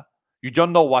beginner. You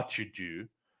don't know what you do.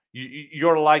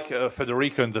 You're like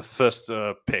Federico in the first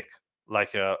pick,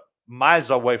 like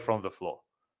miles away from the floor.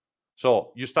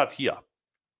 So you start here.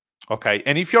 Okay,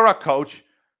 and if you're a coach,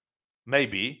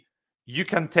 maybe you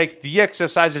can take the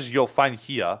exercises you'll find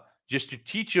here just to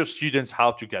teach your students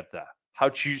how to get there, how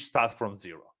to start from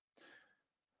zero.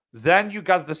 Then you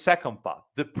got the second part,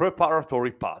 the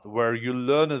preparatory part, where you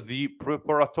learn the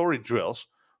preparatory drills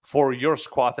for your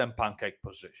squat and pancake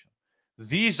position.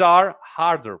 These are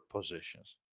harder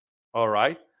positions, all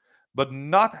right? But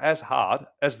not as hard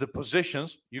as the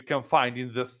positions you can find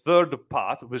in the third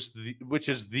part, which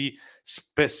is the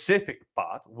specific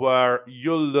part, where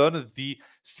you'll learn the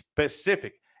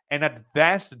specific and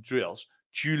advanced drills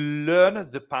to learn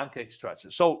the pancake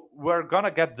stretches. So we're going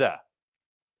to get there.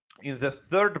 In the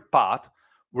third part,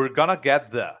 We're gonna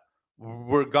get there.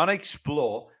 We're gonna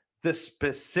explore the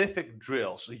specific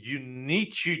drills you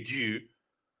need to do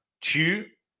to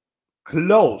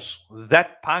close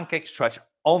that pancake stretch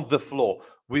on the floor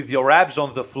with your abs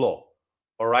on the floor.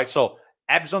 All right, so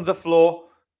abs on the floor,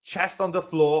 chest on the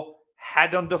floor,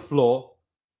 head on the floor,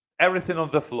 everything on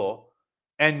the floor,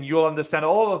 and you'll understand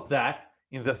all of that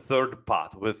in the third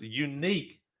part with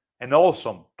unique and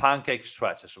awesome pancake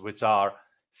stretches, which are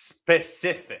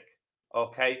specific,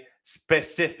 okay,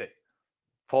 specific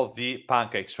for the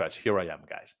pancake stretch. Here I am,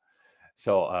 guys.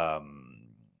 So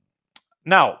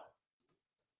now,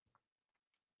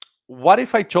 what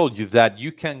if I told you that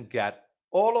you can get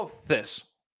all of this,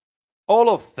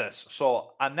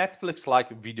 so a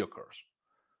Netflix-like video course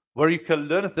where you can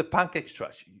learn the pancake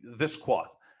stretch, the squat,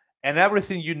 and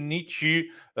everything you need to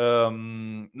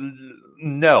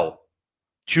know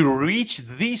to reach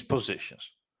these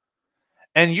positions.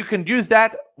 And you can do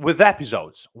that with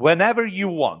episodes whenever you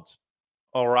want.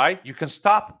 All right, you can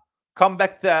stop, come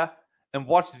back there, and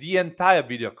watch the entire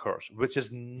video course, which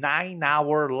is 9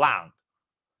 hours long.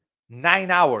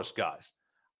 9 hours, guys.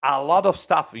 A lot of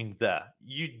stuff in there.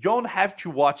 You don't have to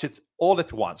watch it all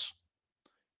at once.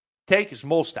 Take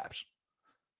small steps.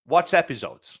 Watch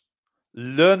episodes.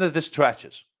 Learn the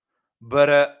stretches.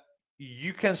 But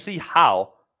you can see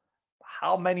how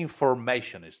many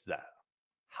information is there.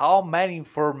 How many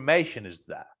information is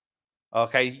there?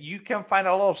 Okay, you can find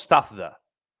a lot of stuff there.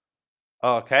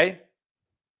 Okay,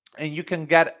 and you can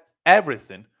get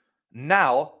everything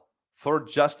now for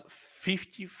just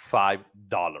 $55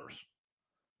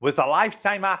 with a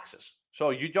lifetime access. So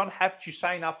you don't have to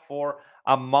sign up for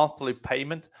a monthly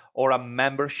payment or a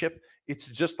membership. It's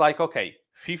just like, okay,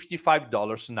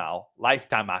 $55 now,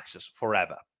 lifetime access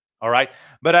forever. All right,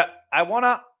 but I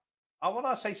wanna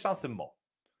say something more.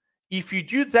 If you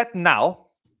do that now,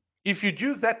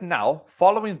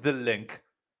 following the link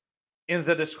in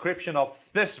the description of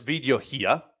this video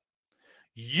here,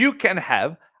 you can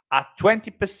have a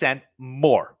 20%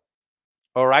 more.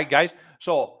 All right, guys.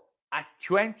 So a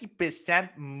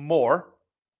 20% more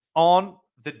on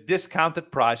the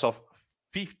discounted price of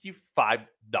 $55.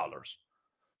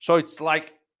 So it's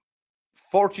like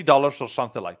 $40 or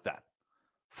something like that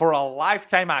for a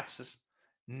lifetime access,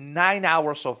 9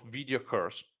 hours of video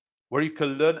course where you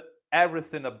can learn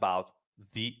everything about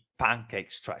the pancake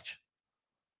stretch.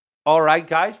 All right,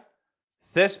 guys,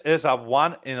 this is a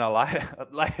one in a life,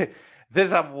 like this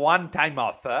is a one-time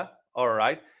offer. All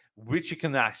right, which you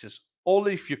can access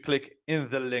only if you click in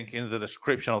the link in the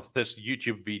description of this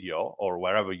YouTube video or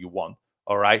wherever you want.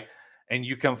 All right, and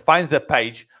you can find the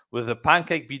page with the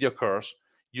pancake video course.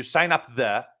 You sign up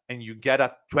there and you get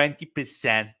a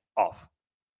 20% off.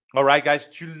 All right, guys,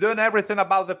 to learn everything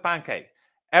about the pancake,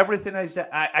 everything I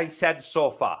said so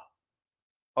far.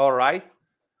 All right,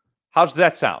 how's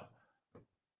that sound?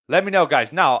 Let me know,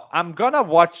 guys. Now I'm gonna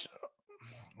watch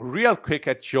real quick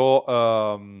at your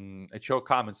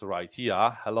comments right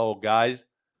here. Hello, guys.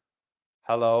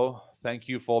 Hello. Thank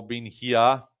you for being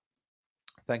here.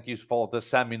 Thank you for the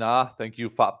seminar. Thank you,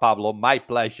 Pablo. My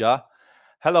pleasure.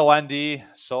 Hello, Andy.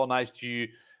 So nice to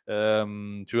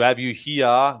have you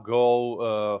here.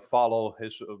 Go follow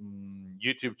his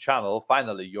YouTube channel.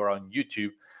 Finally, you're on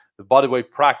YouTube. The Bodyweight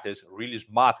Practice. Really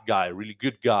smart guy. Really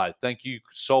good guy. Thank you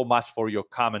so much for your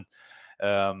comment,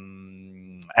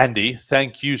 Andy.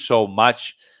 Thank you so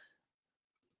much.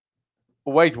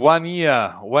 Wait, 1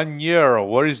 year. 1 year.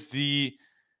 Where is the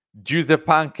do the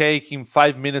pancake in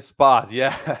 5 minutes part?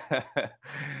 Yeah,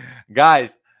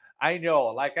 guys. I know.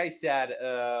 Like I said,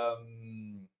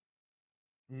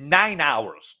 9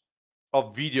 hours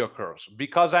of video course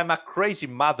because I'm a crazy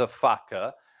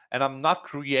motherfucker and I'm not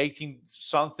creating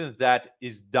something that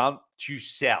is done to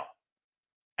sell.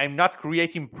 I'm not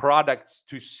creating products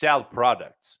to sell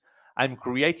products. I'm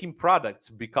creating products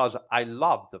because I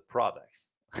love the product.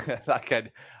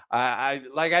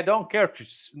 I don't care to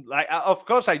of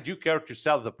course I do care to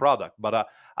sell the product, but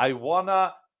I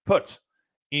wanna put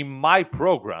in my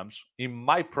programs, in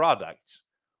my products,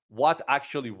 what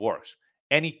actually works.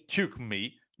 And it took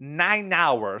me 9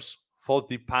 hours for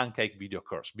the pancake video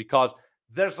course because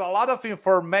there's a lot of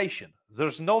information.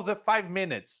 There's no the 5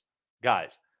 minutes,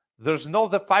 guys. There's no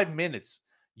the 5 minutes.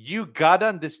 You gotta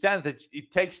understand that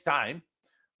it takes time,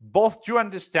 both to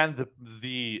understand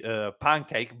the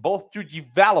pancake, both to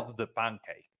develop the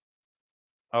pancake.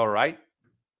 All right,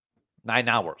 9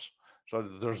 hours. So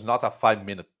there's not a 5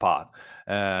 minute part,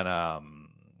 and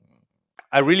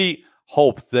I really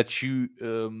hope that you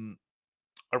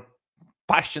are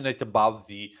passionate about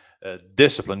the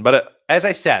discipline. But as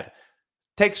I said,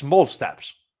 take small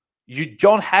steps. You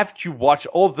don't have to watch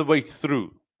all the way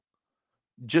through.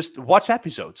 just watch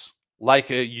episodes. Like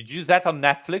you do that on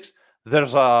Netflix.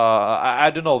 There's a I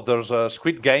don't know. There's a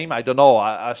Squid Game. I don't know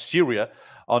a series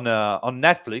on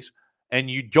Netflix, and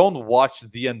you don't watch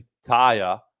the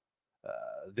entire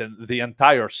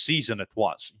season at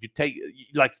once. You take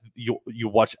like you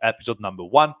watch episode number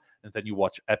one, and then you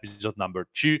watch episode number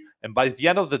two, and by the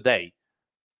end of the day,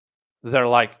 they're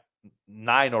like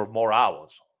 9 or more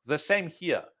hours. The same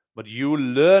here, but you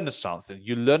learn something.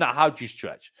 You learn how to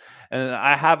stretch. And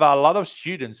I have a lot of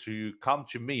students who come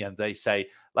to me and they say,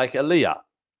 like, Elia,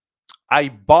 I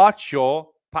bought your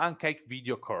Pancake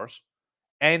video course,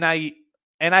 and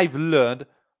I've learned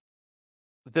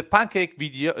the Pancake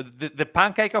video, the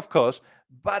Pancake, of course,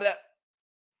 but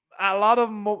a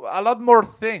lot more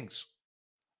things.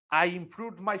 I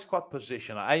improved my squat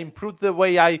position. I improved the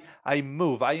way I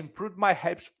move. I improved my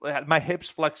hips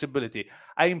flexibility.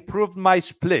 I improved my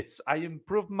splits. I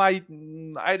improved my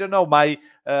I don't know my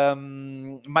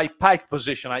pike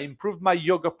position. I improved my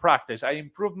yoga practice. I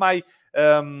improved my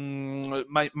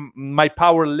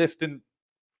power lifting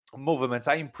movements.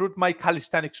 I improved my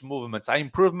calisthenics movements. I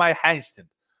improved my handstand,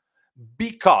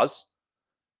 because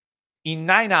in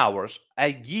 9 hours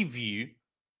I give you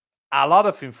a lot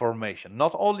of information,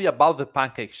 not only about the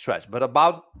Pancake stretch, but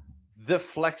about the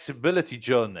flexibility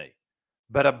journey,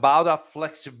 but about a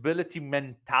flexibility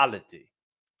mentality.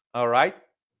 All right,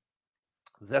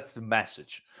 that's the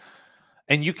message.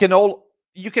 And you can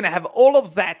have all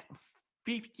of that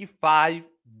 $55,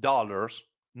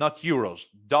 not euros,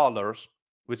 dollars,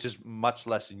 which is much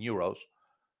less in euros,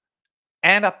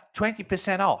 and up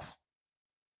 20% off.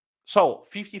 So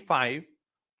 55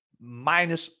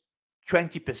 minus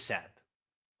 20%.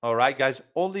 All right, guys,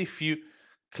 only if you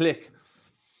click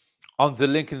on the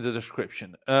link in the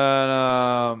description.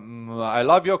 I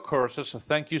love your courses. So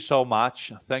thank you so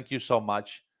much. Thank you so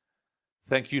much.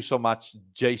 Thank you so much,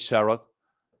 Jay Sarot.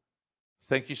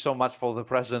 Thank you so much for the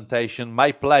presentation.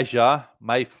 My pleasure.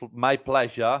 My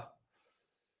pleasure.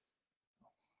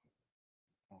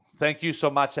 Thank you so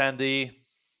much, Andy.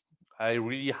 I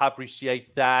really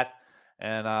appreciate that.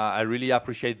 And I really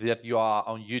appreciate that you are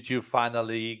on YouTube.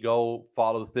 Finally, go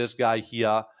follow this guy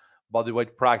here,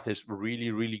 Bodyweight Practice.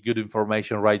 Really, really good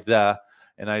information right there.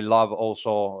 And I love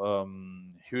also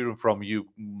hearing from you,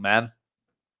 man.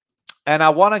 And I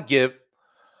want to give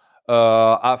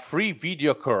a free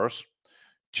video course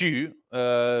to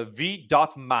V.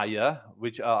 Meyer,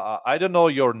 which I don't know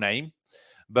your name,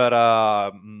 but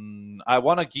I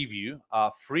want to give you a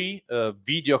free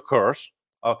video course.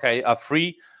 Okay, a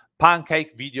free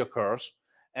Pancake video course,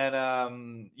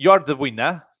 and you're the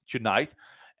winner tonight.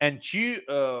 And to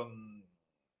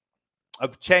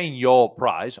obtain your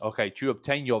prize, okay, to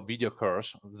obtain your video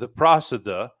course, the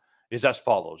procedure is as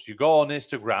follows. You go on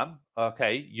Instagram,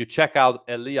 okay, you check out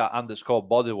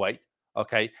Elia_bodyweight,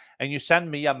 okay, and you send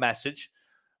me a message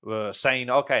saying,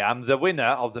 okay, I'm the winner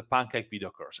of the Pancake video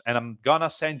course, and I'm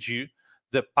gonna send you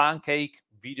the Pancake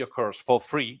video course for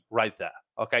free right there.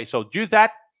 Okay, so do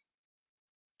that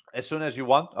as soon as you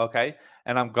want, okay?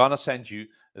 And I'm gonna send you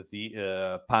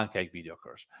the Pancake video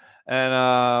course. And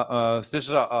this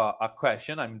is a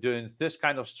question. I'm doing this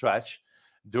kind of stretch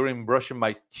during brushing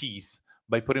my teeth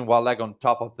by putting one leg on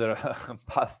top of the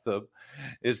bathtub.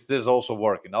 Is this also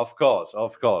working? Of course,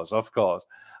 of course, of course.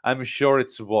 I'm sure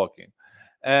it's working.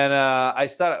 And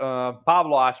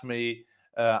Pablo asked me,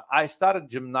 I started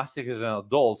gymnastics as an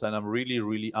adult, and I'm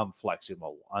really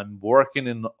unflexible. I'm working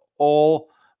in all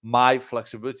my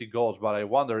flexibility goals, but I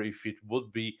wonder if it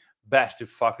would be best to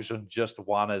focus on just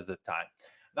one at a time.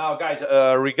 Now, guys,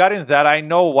 regarding that, I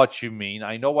know what you mean.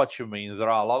 I know what you mean. There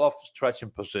are a lot of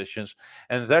stretching positions,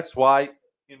 and that's why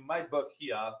in my book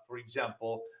here, for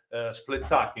example, split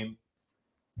stacking,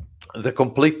 the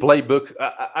complete playbook,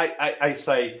 I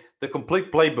say the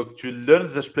complete playbook to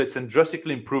learn the splits and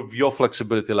drastically improve your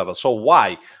flexibility level. So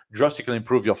why drastically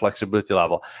improve your flexibility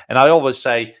level? And I always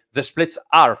say the splits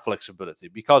are flexibility,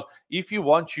 because if you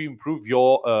want to improve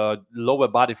your lower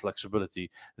body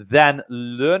flexibility, then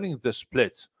learning the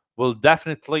splits will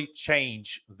definitely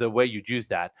change the way you do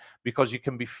that, because you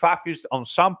can be focused on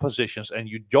some positions and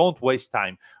you don't waste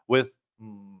time with,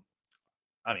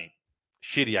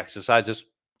 shitty exercises,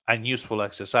 unuseful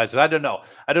exercises. I don't know.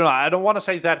 I don't want to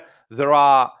say that there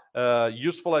are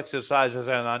useful exercises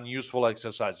and unuseful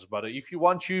exercises, but if you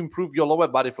want to improve your lower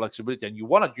body flexibility and you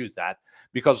want to do that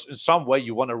because in some way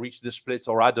you want to reach the splits,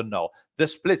 or I don't know, the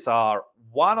splits are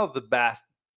one of the best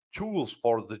tools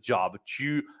for the job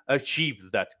to achieve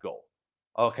that goal.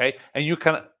 Okay, and you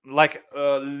can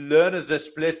learn the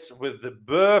splits with the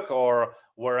book or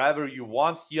wherever you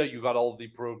want. Here you got all the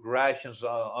progressions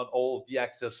on all of the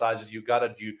exercises you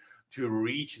gotta do to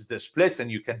reach the splits,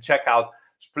 and you can check out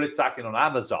split sucking on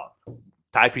Amazon.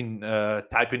 Type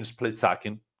in split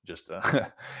sucking just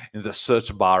in the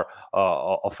search bar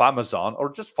of Amazon,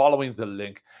 or just following the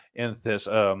link in this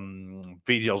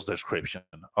video's description.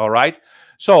 All right.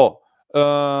 So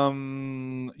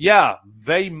yeah,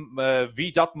 V.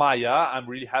 Maya, I'm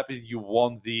really happy you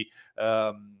won the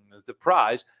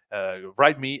prize.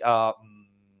 Write me an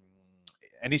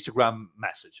Instagram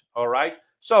message. All right.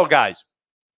 So guys,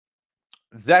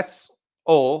 that's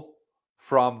all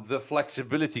from the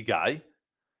flexibility guy.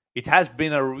 It has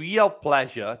been a real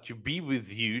pleasure to be with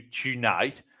you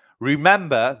tonight.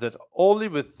 Remember that only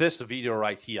with this video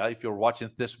right here, if you're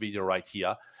watching this video right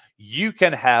here, you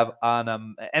can have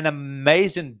an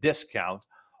amazing discount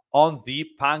on the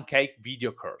Pancake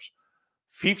video course.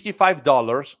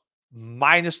 $55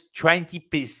 minus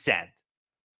 20%.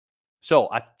 So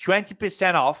at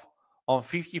 20% off on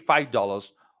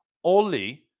 $55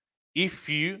 only if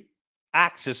you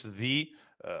access the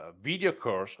video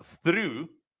course through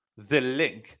the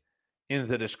link in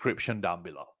the description down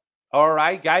below. All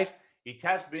right, guys, it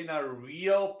has been a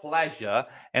real pleasure,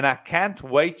 and I can't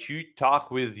wait to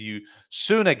talk with you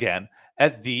soon again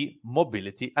at the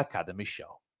Mobility Academy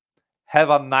show. Have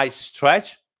a nice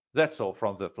stretch. That's all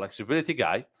from the Flexibility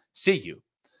Guy. See you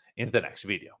in the next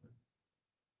video.